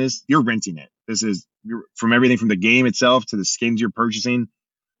actually own this. You're renting it. This is from everything from the game itself to the skins you're purchasing.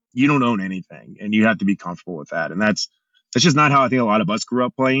 You don't own anything, and you have to be comfortable with that. And that's just not how I think a lot of us grew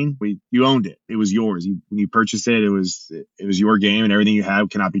up playing. You owned it. It was yours. When you purchased it, it was your game, and everything you have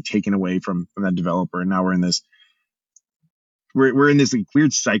cannot be taken away from that developer. And now we're in this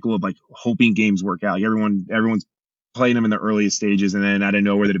weird cycle of like hoping games work out. Like everyone's playing them in the earliest stages, and then out of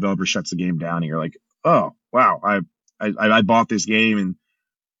nowhere the developer shuts the game down, and you're like, oh wow, I bought this game and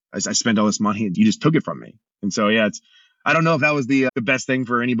I spent all this money and you just took it from me. And so I don't know if that was the best thing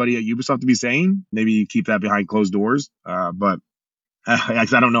for anybody at Ubisoft to be saying. Maybe you keep that behind closed doors, but I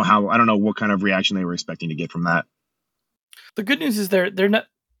don't know what kind of reaction they were expecting to get from that. The good news is they're not.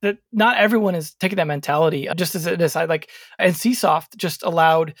 That not everyone is taking that mentality. Just as an aside, like, and CSoft just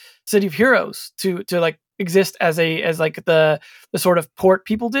allowed City of Heroes to like exist as the sort of port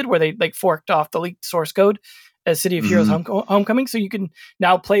people did, where they like forked off the leaked source code as City of Heroes Homecoming. So you can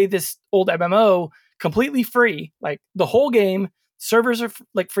now play this old MMO completely free, like the whole game. Servers are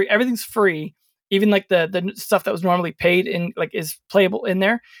like free, everything's free. Even like the stuff that was normally paid in like is playable in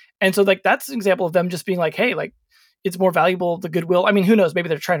there. And so like that's an example of them just being like, hey, like, it's more valuable, the goodwill. I mean, who knows? Maybe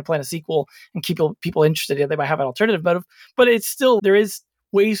they're trying to plan a sequel and keep people interested. They might have an alternative motive, but it's still, there is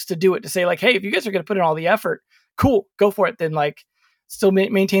ways to do it, to say like, hey, if you guys are going to put in all the effort, cool, go for it. Then like still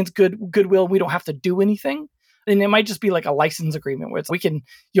maintains goodwill. We don't have to do anything. And it might just be like a license agreement where it's, we can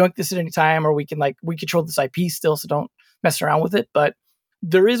yoink this at any time, or we control this IP still, so don't mess around with it. But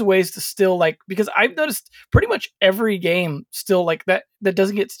there is ways to still like, because I've noticed pretty much every game still like that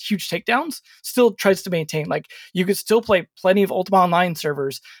doesn't get huge takedowns still tries to maintain, like you could still play plenty of Ultima Online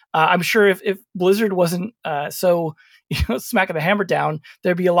servers. I'm sure if Blizzard wasn't so smacking the hammer down,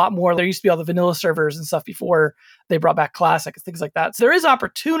 there'd be a lot more. There used to be all the vanilla servers and stuff before they brought back Classic and things like that. So there is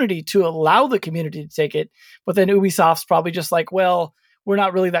opportunity to allow the community to take it, but then Ubisoft's probably just like, well, we're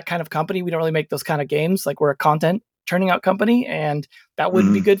not really that kind of company. We don't really make those kind of games. Like, we're a content turning out company, and that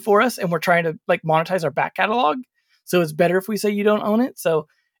wouldn't be good for us. And we're trying to like monetize our back catalog. So it's better if we say you don't own it. So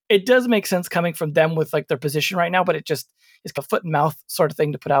it does make sense coming from them with like their position right now, but it just is a foot and mouth sort of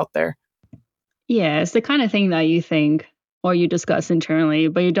thing to put out there. Yeah, it's the kind of thing that you think or you discuss internally,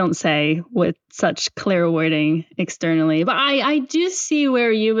 but you don't say with such clear wording externally. But I do see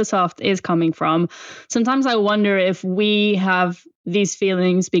where Ubisoft is coming from. Sometimes I wonder if we have these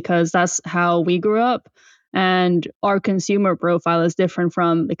feelings because that's how we grew up, and our consumer profile is different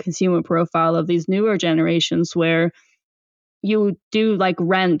from the consumer profile of these newer generations, where you do like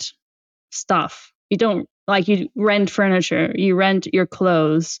rent stuff. You don't like, you rent furniture, you rent your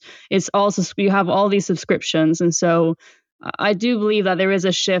clothes. It's also, you have all these subscriptions. And so I do believe that there is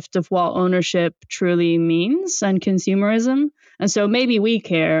a shift of what ownership truly means and consumerism. And so maybe we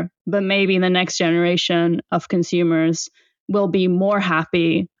care, but maybe the next generation of consumers will be more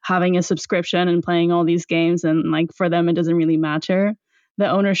happy having a subscription and playing all these games. And like for them, it doesn't really matter the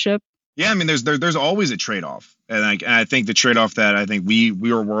ownership. Yeah, I mean, there's always a trade-off, and I think the trade-off that I think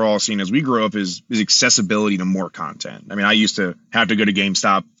we're all seeing as we grow up is accessibility to more content. I mean, I used to have to go to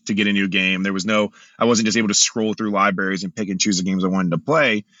GameStop to get a new game. I wasn't just able to scroll through libraries and pick and choose the games I wanted to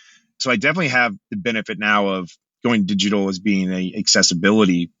play. So I definitely have the benefit now of going digital as being a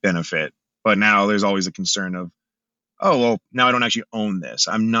accessibility benefit. But now there's always a concern of, oh, well, now I don't actually own this.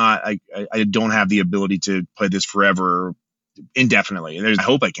 I don't have the ability to play this forever, indefinitely. I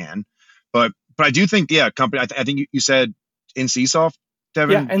hope I can. But I do think, company. I think you said NCSoft,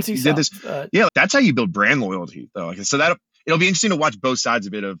 Devin. Yeah, NCSoft did this. That's how you build brand loyalty, though. So that it'll be interesting to watch both sides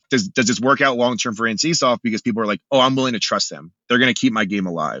of it. Of does this work out long term for NCSoft because people are like, oh, I'm willing to trust them. They're going to keep my game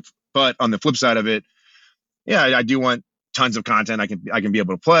alive. But on the flip side of it, I do want tons of content I can be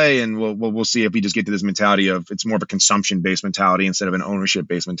able to play, and we'll see if we just get to this mentality of it's more of a consumption based mentality instead of an ownership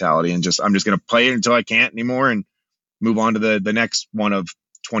based mentality, and I'm just going to play it until I can't anymore and move on to the next one of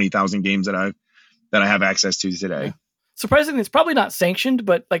 20,000 games that I have access to today. Yeah. Surprisingly, it's probably not sanctioned,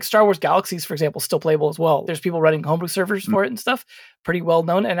 but like Star Wars Galaxies, for example, is still playable as well. There's people running homebrew servers for it and stuff, pretty well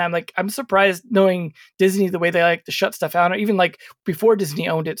known. And I'm surprised, knowing Disney, the way they like to shut stuff out. Or even like before Disney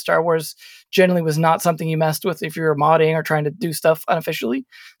owned it, Star Wars generally was not something you messed with if you were modding or trying to do stuff unofficially.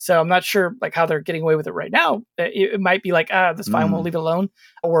 So I'm not sure like how they're getting away with it right now. It might be like, that's fine, we'll leave it alone.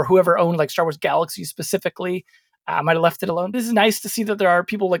 Or whoever owned like Star Wars Galaxy specifically might have left it alone. This is nice to see that there are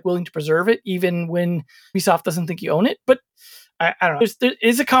people like willing to preserve it, even when Ubisoft doesn't think you own it. But I don't know. There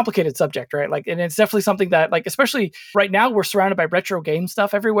is a complicated subject, right? Like, and it's definitely something that, like, especially right now, we're surrounded by retro game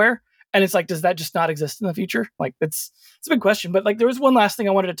stuff everywhere, and it's like, does that just not exist in the future? Like, it's a big question. But like, there was one last thing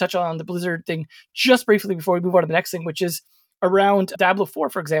I wanted to touch on the Blizzard thing, just briefly before we move on to the next thing, which is around Diablo 4,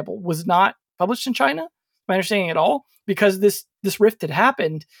 for example, was not published in China. My understanding at all, because this rift had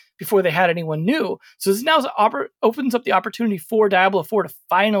happened before they had anyone new. So this now opens up the opportunity for Diablo 4 to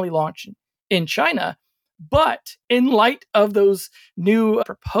finally launch in China. But in light of those new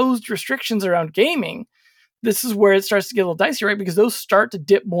proposed restrictions around gaming, this is where it starts to get a little dicey, right? Because those start to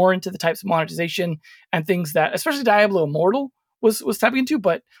dip more into the types of monetization and things that, especially Diablo Immortal was tapping into,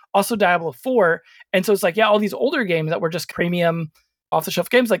 but also Diablo 4. And so it's like, all these older games that were just premium off-the-shelf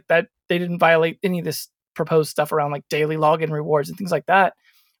games like that, they didn't violate any of this proposed stuff around like daily login rewards and things like that.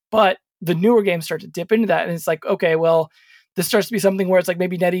 But the newer games start to dip into that. And it's like, okay, well, this starts to be something where it's like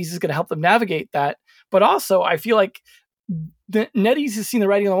maybe NetEase is going to help them navigate that. But also, I feel like NetEase has seen the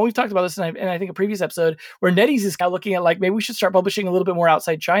writing on the wall. We've talked about this in I think a previous episode, where NetEase is kind of looking at like, maybe we should start publishing a little bit more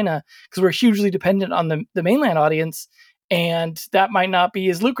outside China because we're hugely dependent on the mainland audience. And that might not be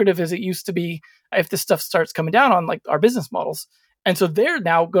as lucrative as it used to be if this stuff starts coming down on like our business models. And so they're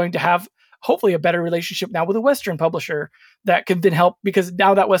now going to have hopefully a better relationship now with a Western publisher that can then help, because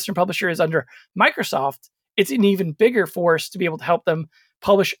now that Western publisher is under Microsoft, it's an even bigger force to be able to help them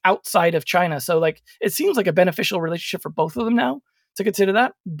publish outside of China. So like, it seems like a beneficial relationship for both of them now to consider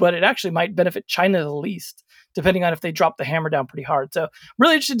that, but it actually might benefit China the least, depending on if they drop the hammer down pretty hard. So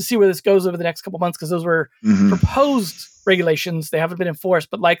really interested to see where this goes over the next couple months, because those were proposed regulations. They haven't been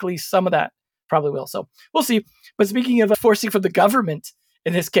enforced, but likely some of that probably will. So we'll see. But speaking of enforcing from the government,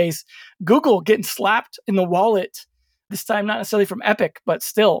 in this case, Google getting slapped in the wallet, this time not necessarily from Epic, but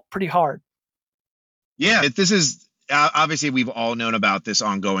still pretty hard. Yeah, this is obviously, we've all known about this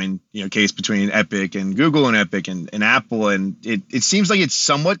ongoing case between Epic and Google and Epic and Apple, and it seems like it's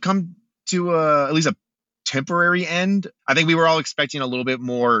somewhat come to at least a temporary end. I think we were all expecting a little bit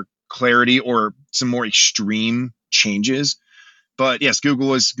more clarity or some more extreme changes. But yes, Google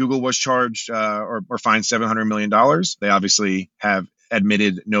was charged or fined $700 million. They obviously have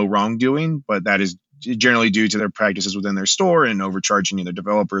admitted no wrongdoing, but that is generally due to their practices within their store and overcharging either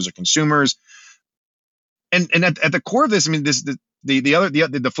developers or consumers. And at the core of this, I mean,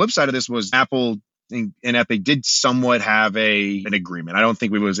 the flip side of this was Apple and Epic did somewhat have an agreement. I don't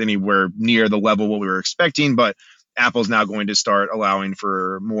think it was anywhere near the level what we were expecting, but Apple's now going to start allowing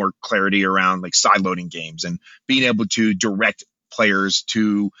for more clarity around like side-loading games and being able to direct players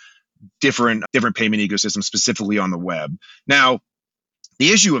to different payment ecosystems, specifically on the web. Now,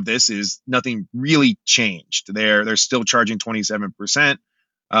 the issue of this is nothing really changed. They're still charging 27%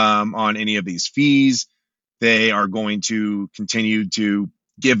 on any of these fees. They are going to continue to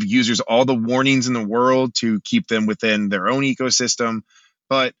give users all the warnings in the world to keep them within their own ecosystem.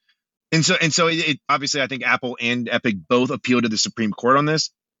 But it obviously, I think Apple and Epic both appealed to the Supreme Court on this.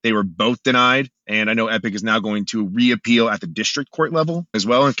 They were both denied, and I know Epic is now going to reappeal at the district court level as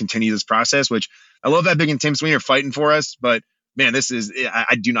well and continue this process. Which I love Epic and Tim Sweeney are fighting for us, but man,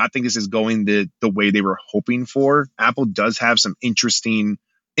 I do not think this is going the way they were hoping for. Apple does have some interesting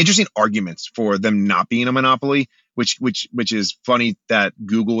arguments for them not being a monopoly, which is funny that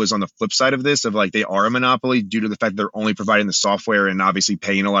Google is on the flip side of this, of like they are a monopoly due to the fact they're only providing the software and obviously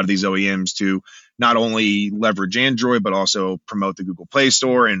paying a lot of these OEMs to not only leverage Android but also promote the Google Play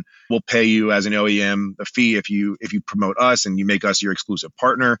Store, and we'll pay you as an OEM a fee if you promote us and you make us your exclusive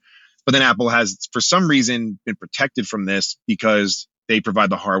partner. But then Apple has, for some reason, been protected from this because they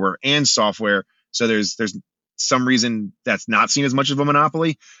provide the hardware and software. So there's some reason that's not seen as much of a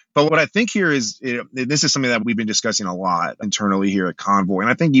monopoly. But what I think here is, this is something that we've been discussing a lot internally here at Convoy, and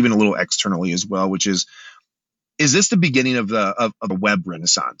I think even a little externally as well, which is this the beginning of a web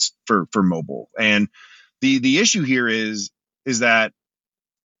renaissance for mobile? And the issue here is that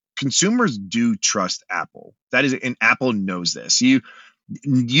consumers do trust Apple. That is, and Apple knows this. You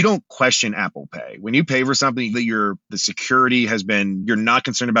don't question Apple Pay. When you pay for something, that the security has been, you're not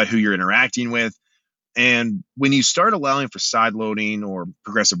concerned about who you're interacting with. And when you start allowing for side loading or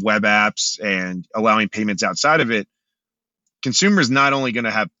progressive web apps and allowing payments outside of it, consumers not only going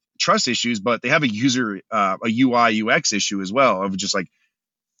to have trust issues, but they have a UI UX issue as well of just like,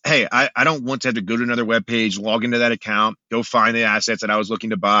 hey, I don't want to have to go to another web page, log into that account, go find the assets that I was looking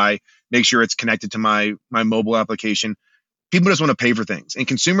to buy, make sure it's connected to my mobile application. People just want to pay for things, and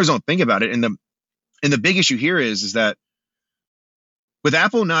consumers don't think about it. And the big issue here is that with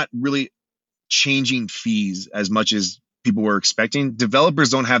Apple not really changing fees as much as people were expecting, developers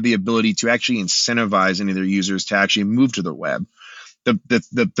don't have the ability to actually incentivize any of their users to actually move to the web.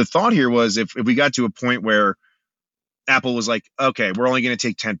 The thought here was, if we got to a point where Apple was like, okay, we're only going to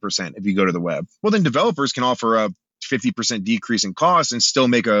take 10% if you go to the web, well, then developers can offer a 50% decrease in cost and still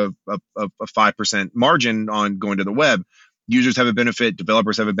make a 5% margin on going to the web. Users have a benefit,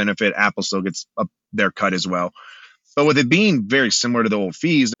 developers have a benefit, Apple still gets their cut as well. But with it being very similar to the old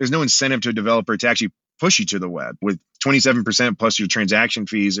fees, there's no incentive to a developer to actually push you to the web. With 27% plus your transaction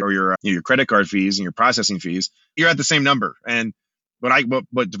fees or your credit card fees and your processing fees, you're at the same number. And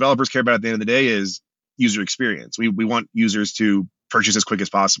what developers care about at the end of the day is user experience. We want users to purchase as quick as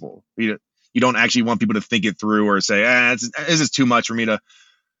possible. You don't actually want people to think it through or say, this is too much for me to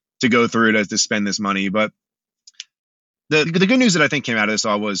go through to spend this money. But the good news that I think came out of this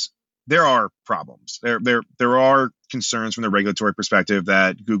all was there are problems. There are concerns from the regulatory perspective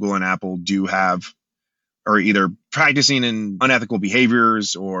that Google and Apple do have, or either practicing in unethical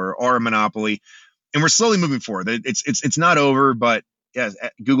behaviors or are a monopoly. And we're slowly moving forward. It's not over, but yeah,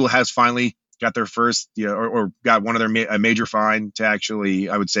 Google has finally got their first, or got one of their a major fine to actually,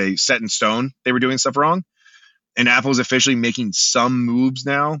 I would say, set in stone. They were doing stuff wrong, and Apple is officially making some moves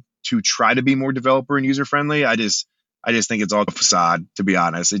now to try to be more developer and user friendly. I just think it's all a facade, to be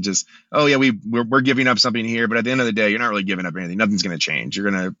honest. It just, oh yeah, we're giving up something here, but at the end of the day, you're not really giving up anything. Nothing's going to change.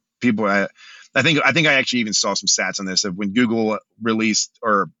 I think I actually even saw some stats on this of when Google released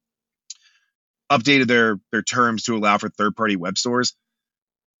or updated their terms to allow for third-party web stores.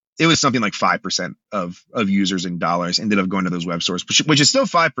 It was something like 5% of users in dollars ended up going to those web stores, which is still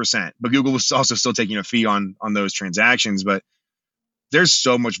 5%. But Google was also still taking a fee on those transactions. But there's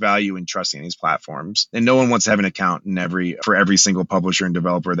so much value in trusting these platforms, and no one wants to have an account for every single publisher and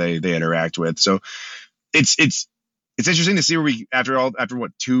developer they interact with. So it's interesting to see where we after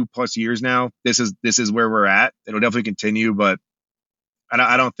what 2+ years now, this is where we're at. It'll definitely continue, but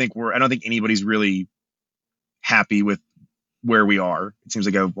I don't think anybody's really happy with where we are. It seems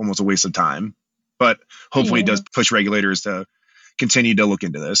like almost a waste of time, but hopefully it does push regulators to continue to look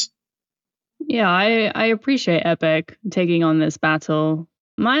into this. Yeah, I appreciate Epic taking on this battle.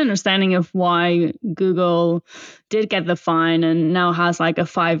 My understanding of why Google did get the fine and now has like a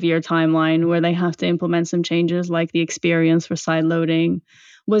 5-year timeline where they have to implement some changes like the experience for side loading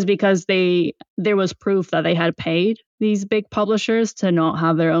was because there was proof that they had paid these big publishers to not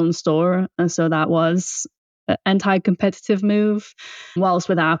have their own store. And so that was an anti-competitive move. Whilst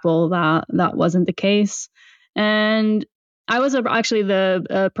with Apple, that wasn't the case. And I was actually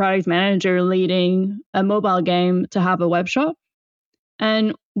the product manager leading a mobile game to have a web shop.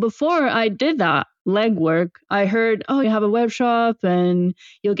 And before I did that legwork, I heard, oh, you have a web shop and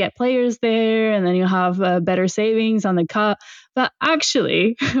you'll get players there and then you'll have better savings on the cut. But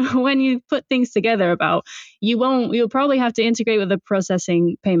actually, when you put things together you'll probably have to integrate with a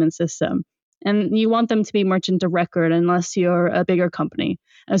processing payment system. And you want them to be merchant of record unless you're a bigger company.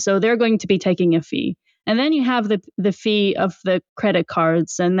 And so they're going to be taking a fee. And then you have the fee of the credit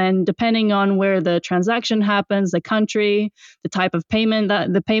cards. And then depending on where the transaction happens, the country, the type of payment,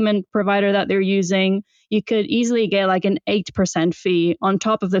 that the payment provider that they're using, you could easily get like an 8% fee on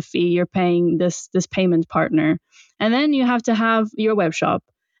top of the fee you're paying this payment partner. And then you have to have your web shop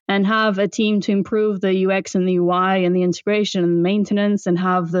and have a team to improve the UX and the UI and the integration and the maintenance and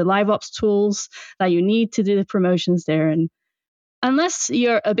have the live ops tools that you need to do the promotions there. And unless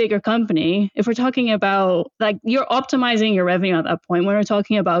you're a bigger company, if we're talking about like you're optimizing your revenue at that point, when we're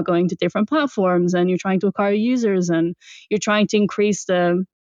talking about going to different platforms and you're trying to acquire users and you're trying to increase the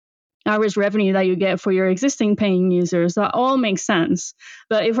average revenue that you get for your existing paying users, that all makes sense.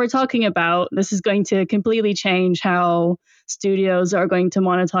 But if we're talking about this is going to completely change how studios are going to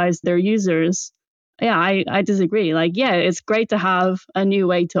monetize their users, yeah, I disagree. Like, yeah, it's great to have a new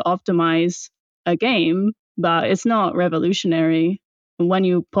way to optimize a game, but it's not revolutionary when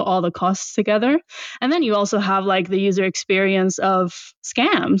you put all the costs together. And then you also have like the user experience of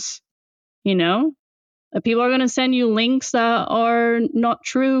scams, you know? People are going to send you links that are not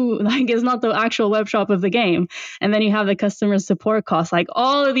true, like it's not the actual web shop of the game. And then you have the customer support costs. Like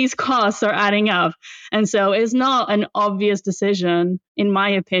all of these costs are adding up. And so it's not an obvious decision, in my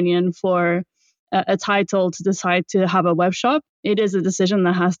opinion, for a title to decide to have a web shop. It is a decision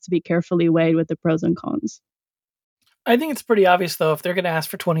that has to be carefully weighed with the pros and cons. I think it's pretty obvious, though, if they're going to ask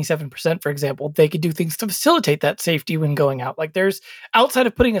for 27%, for example, they could do things to facilitate that safety when going out. Like there's, outside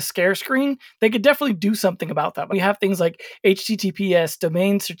of putting a scare screen, they could definitely do something about that. We have things like HTTPS,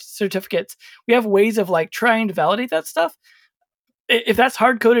 domain certificates. We have ways of like trying to validate that stuff. If that's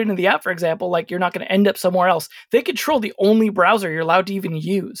hard-coded into the app, for example, like you're not going to end up somewhere else. They control the only browser you're allowed to even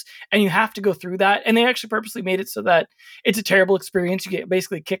use. And you have to go through that. And they actually purposely made it so that it's a terrible experience. You get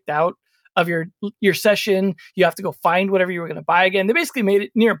basically kicked out of your session. You have to go find whatever you were going to buy again. They basically made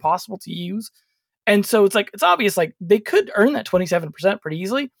it near impossible to use. And so it's like, it's obvious, like they could earn that 27% pretty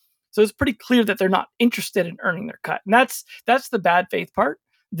easily. So it's pretty clear that they're not interested in earning their cut. And that's the bad faith part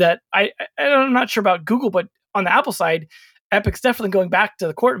that I'm not sure about Google, but on the Apple side, Epic's definitely going back to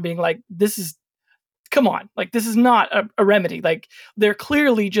the court and being like, come on, like this is not a remedy. Like they're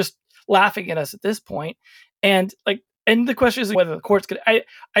clearly just laughing at us at this point. And like, and the question is whether the court's going to,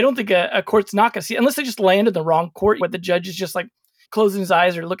 I don't think a court's not going to see, unless they just land in the wrong court, where the judge is just like closing his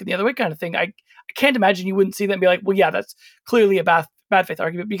eyes or looking the other way kind of thing. I can't imagine you wouldn't see that and be like, well, yeah, that's clearly a bad faith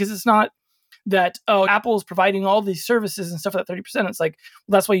argument, because it's not that, oh, Apple's providing all these services and stuff at 30%. It's like,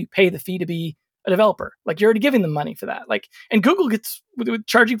 well, that's why you pay the fee to be a developer. Like you're already giving them money for that. Like, and Google gets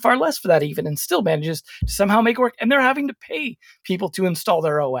charging far less for that even, and still manages to somehow make it work. And they're having to pay people to install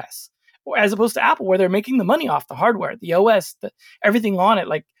their OS. As opposed to Apple, where they're making the money off the hardware, the OS, everything on it,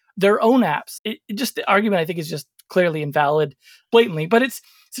 like their own apps. It just, the argument I think is just clearly invalid, blatantly. But it's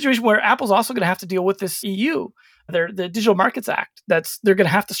a situation where Apple's also going to have to deal with this EU, the Digital Markets Act. They're going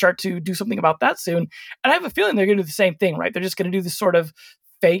to have to start to do something about that soon. And I have a feeling they're going to do the same thing, right? They're just going to do this sort of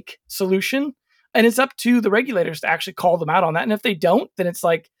fake solution. And it's up to the regulators to actually call them out on that. And if they don't, then it's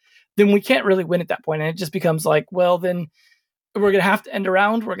like, then we can't really win at that point. And it just becomes like, well, then we're going to have to end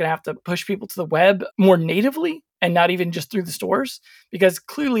around. We're going to have to push people to the web more natively and not even just through the stores, because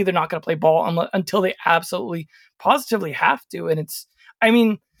clearly they're not going to play ball until they absolutely positively have to. And it's, I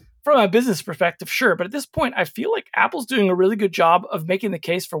mean, from a business perspective, sure. But at this point, I feel like Apple's doing a really good job of making the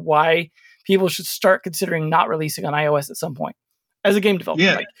case for why people should start considering not releasing on iOS at some point as a game developer.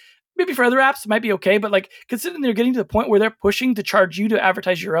 Yeah. Like, maybe for other apps, it might be okay, but like considering they're getting to the point where they're pushing to charge you to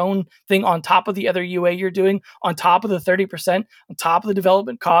advertise your own thing on top of the other UA you're doing, on top of the 30%, on top of the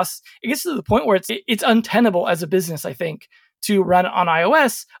development costs, it gets to the point where it's untenable as a business, I think, to run on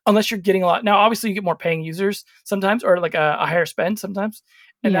iOS unless you're getting a lot. Now, obviously, you get more paying users sometimes, or like a higher spend sometimes,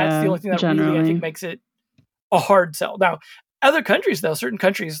 and that's the only thing that really, I think, makes it a hard sell. Now, other countries, though, certain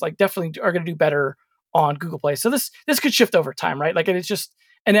countries like definitely are going to do better on Google Play. So this could shift over time, right? Like it's just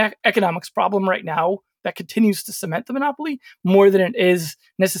an economics problem right now that continues to cement the monopoly more than it is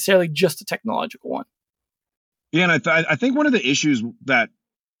necessarily just a technological one. Yeah, and I think one of the issues that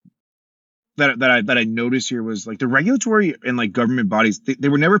I noticed here was like the regulatory and like government bodies, they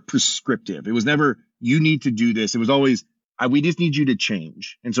were never prescriptive. It was never, you need to do this. It was always, we just need you to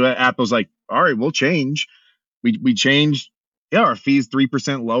change. And so Apple's like, all right, we'll change. We changed yeah, our fee's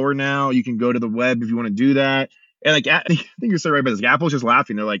 3% lower now. You can go to the web if you want to do that. And like, I think you're so right about this. Apple's just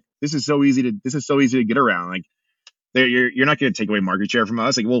laughing. They're like, this is so easy to get around. Like, you're not going to take away market share from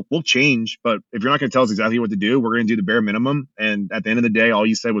us. Like, we'll change, but if you're not going to tell us exactly what to do, we're going to do the bare minimum. And at the end of the day, all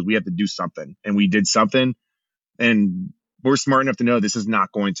you said was we have to do something, and we did something. And we're smart enough to know this is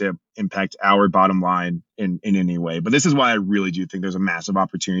not going to impact our bottom line in any way. But this is why I really do think there's a massive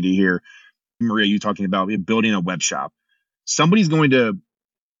opportunity here. Maria, you talking about building a web shop. Somebody's going to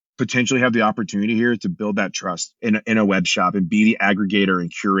potentially have the opportunity here to build that trust in a web shop and be the aggregator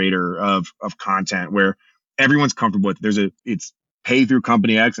and curator of content where everyone's comfortable with. It's pay through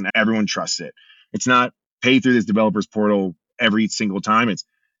company X and everyone trusts it. It's not pay through this developers portal every single time. It's,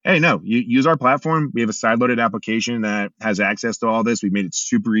 hey, no, you use our platform. We have a sideloaded application that has access to all this. We've made it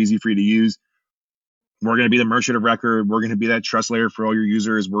super easy for you to use. We're going to be the merchant of record. We're going to be that trust layer for all your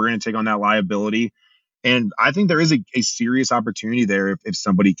users. We're going to take on that liability. And I think there is a serious opportunity there if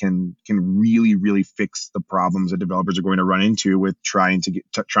somebody can really, really fix the problems that developers are going to run into with trying to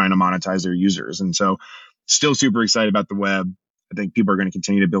monetize their users. And so still super excited about the web. I think people are going to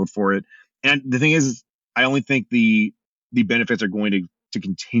continue to build for it. And the thing is, I only think the benefits are going to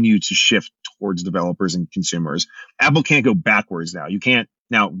continue to shift towards developers and consumers. Apple can't go backwards now. You can't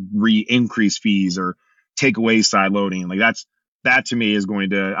now increase fees or take away side loading. Like that to me is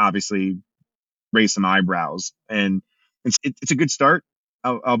going to obviously raise some eyebrows, and it's a good start.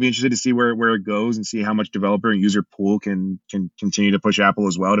 I'll be interested to see where it goes and see how much developer and user pool can continue to push Apple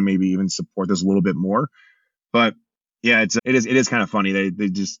as well to maybe even support this a little bit more. But yeah, it is kind of funny. They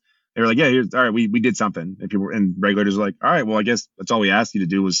were like, yeah, all right, we did something, and regulators are like, all right, well, I guess that's all we asked you to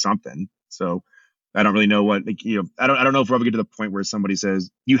do was something. So I don't really know what, I don't know if we'll ever get to the point where somebody says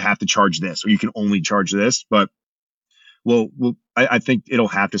you have to charge this or you can only charge this, but I think it'll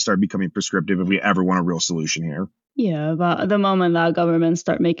have to start becoming prescriptive if we ever want a real solution here. Yeah, but the moment that governments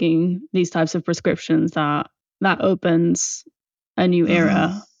start making these types of prescriptions, that opens a new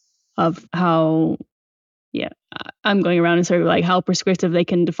era of how, I'm going around and sort of like how prescriptive they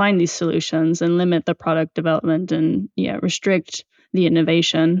can define these solutions and limit the product development and restrict the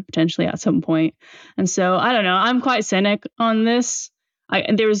innovation potentially at some point. And so I don't know, I'm quite cynic on this.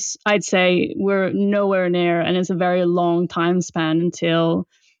 I'd say we're nowhere near, and it's a very long time span until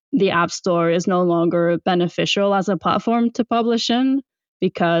the App Store is no longer beneficial as a platform to publish in,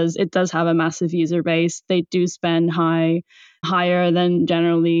 because it does have a massive user base. They do spend higher than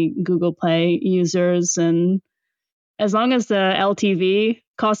generally Google Play users. And as long as the LTV,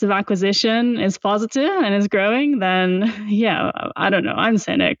 cost of acquisition, is positive and is growing, then I don't know. I'm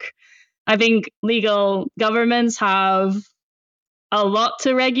cynic. I think legal governments have a lot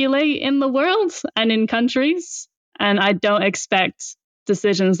to regulate in the world and in countries. And I don't expect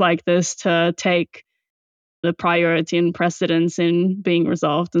decisions like this to take the priority and precedence in being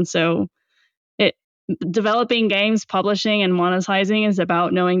resolved. And so developing games, publishing and monetizing is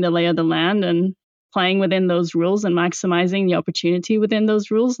about knowing the lay of the land and playing within those rules and maximizing the opportunity within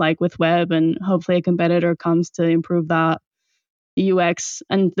those rules, like with web. And hopefully a competitor comes to improve that UX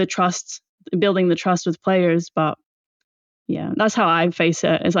and the trust, building the trust with players. But yeah, that's how I face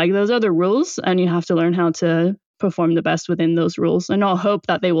it. It's like those are the rules, and you have to learn how to perform the best within those rules and not hope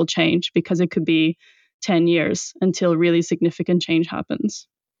that they will change, because it could be 10 years until really significant change happens.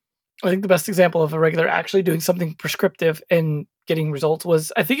 I think the best example of a regulator actually doing something prescriptive and getting results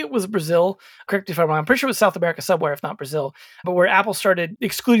was, I think it was Brazil. Correct me if I'm wrong. I'm pretty sure it was South America somewhere, if not Brazil, but where Apple started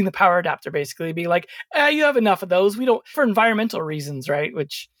excluding the power adapter, basically being like, you have enough of those. We don't, for environmental reasons, right?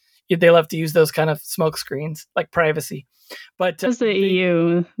 Which they love to use those kind of smoke screens, like privacy. But that's the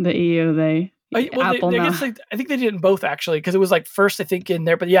EU. The EU, Apple. I think they did it in both, actually, because it was like first, I think, in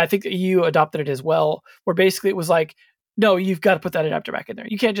there. But yeah, I think the EU adopted it as well, where basically it was like, no, you've got to put that adapter back in there.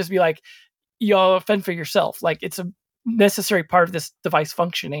 You can't just be like, fend for yourself. Like, it's a necessary part of this device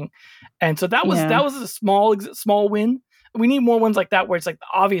functioning. And so that was a small win. We need more ones like that, where it's like the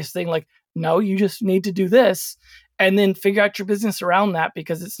obvious thing, like, no, you just need to do this, and then figure out your business around that,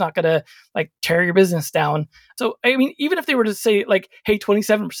 because it's not going to like tear your business down. So, I mean, even if they were to say like, hey,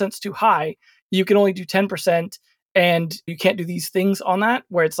 27% is too high, you can only do 10%, and you can't do these things on that,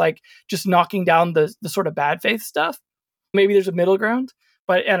 where it's like just knocking down the sort of bad faith stuff. Maybe there's a middle ground,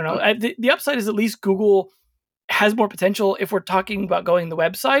 but I don't know. The upside is at least Google has more potential if we're talking about going the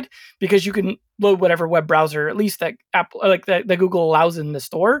website, because you can load whatever web browser, at least that Apple, like that Google allows in the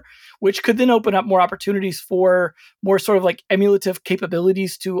store, which could then open up more opportunities for more sort of like emulative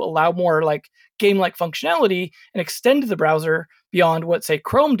capabilities to allow more like game-like functionality and extend the browser beyond what, say,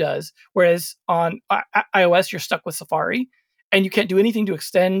 Chrome does. Whereas on iOS, you're stuck with Safari and you can't do anything to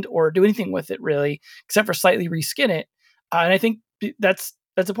extend or do anything with it really, except for slightly reskin it. And I think that's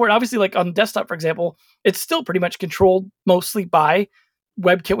important. Obviously, like on desktop, for example, it's still pretty much controlled mostly by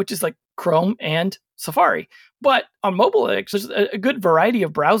WebKit, which is like Chrome and Safari. But on mobile, there's a good variety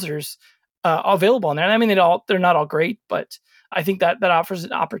of browsers available on there. And I mean, they're not all great, but I think that offers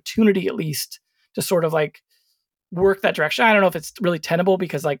an opportunity at least to sort of like work that direction. I don't know if it's really tenable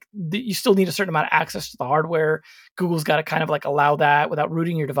because like you still need a certain amount of access to the hardware. Google's got to kind of like allow that without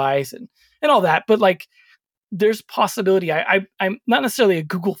rooting your device and all that. But like there's possibility. I'm not necessarily a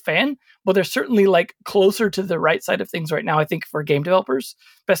Google fan, but they're certainly like closer to the right side of things right now, I think, for game developers'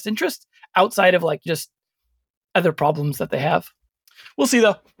 best interest outside of like just other problems that they have. We'll see,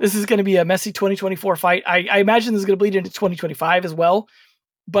 though. This is going to be a messy 2024 fight. I imagine this is going to bleed into 2025 as well.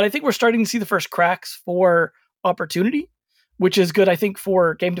 But I think we're starting to see the first cracks for opportunity, which is good, I think,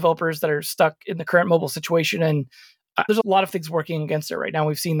 for game developers that are stuck in the current mobile situation. And there's a lot of things working against it right now.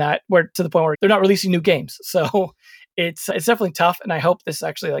 We've seen that to the point where they're not releasing new games. So it's definitely tough. And I hope this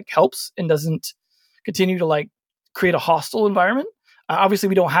actually like helps and doesn't continue to like create a hostile environment. Obviously,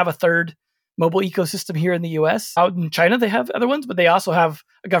 we don't have a third mobile ecosystem here in the US. Out in China, they have other ones, but they also have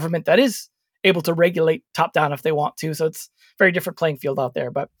a government that is able to regulate top down if they want to. So it's a very different playing field out there,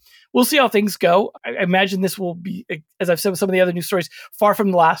 but we'll see how things go. I imagine this will be, as I've said with some of the other news stories, far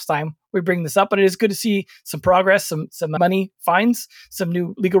from the last time we bring this up, but it is good to see some progress, some money fines, some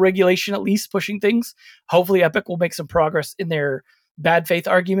new legal regulation, at least pushing things. Hopefully Epic will make some progress in their bad faith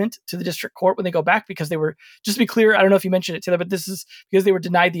argument to the district court when they go back, because they were, just to be clear, I don't know if you mentioned it, Taylor, but this is because they were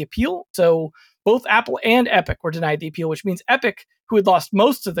denied the appeal. So both Apple and Epic were denied the appeal, which means Epic, who had lost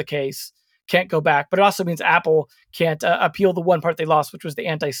most of the case, can't go back. But it also means Apple can't appeal the one part they lost, which was the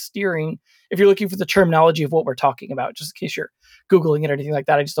anti-steering. If you're looking for the terminology of what we're talking about, just in case you're Googling it or anything like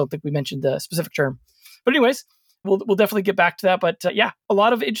that, I just don't think we mentioned the specific term. But anyways, we'll definitely get back to that. But yeah, a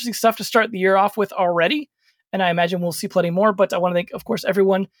lot of interesting stuff to start the year off with already. And I imagine we'll see plenty more. But I want to thank, of course,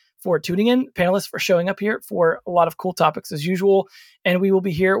 everyone for tuning in, panelists for showing up here for a lot of cool topics as usual. And we will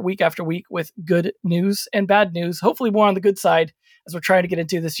be here week after week with good news and bad news, hopefully more on the good side as we're trying to get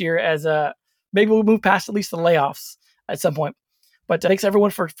into this year, as maybe we'll move past at least the layoffs at some point. But thanks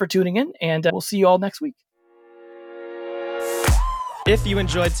everyone for tuning in, and we'll see you all next week. If you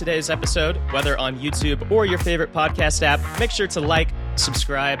enjoyed today's episode, whether on YouTube or your favorite podcast app, make sure to like,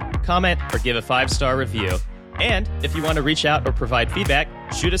 subscribe, comment, or give a 5-star review. And if you want to reach out or provide feedback,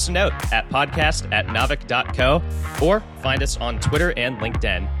 shoot us a note at podcast@naavik.co or find us on Twitter and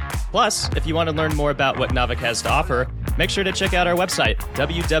LinkedIn. Plus, if you want to learn more about what Naavik has to offer, make sure to check out our website,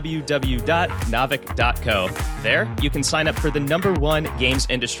 www.naavik.co. There, you can sign up for the #1 games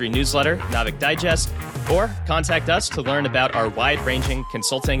industry newsletter, Naavik Digest, or contact us to learn about our wide-ranging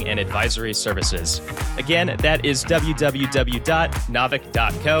consulting and advisory services. Again, that is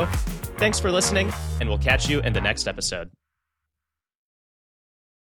www.naavik.co. Thanks for listening, and we'll catch you in the next episode.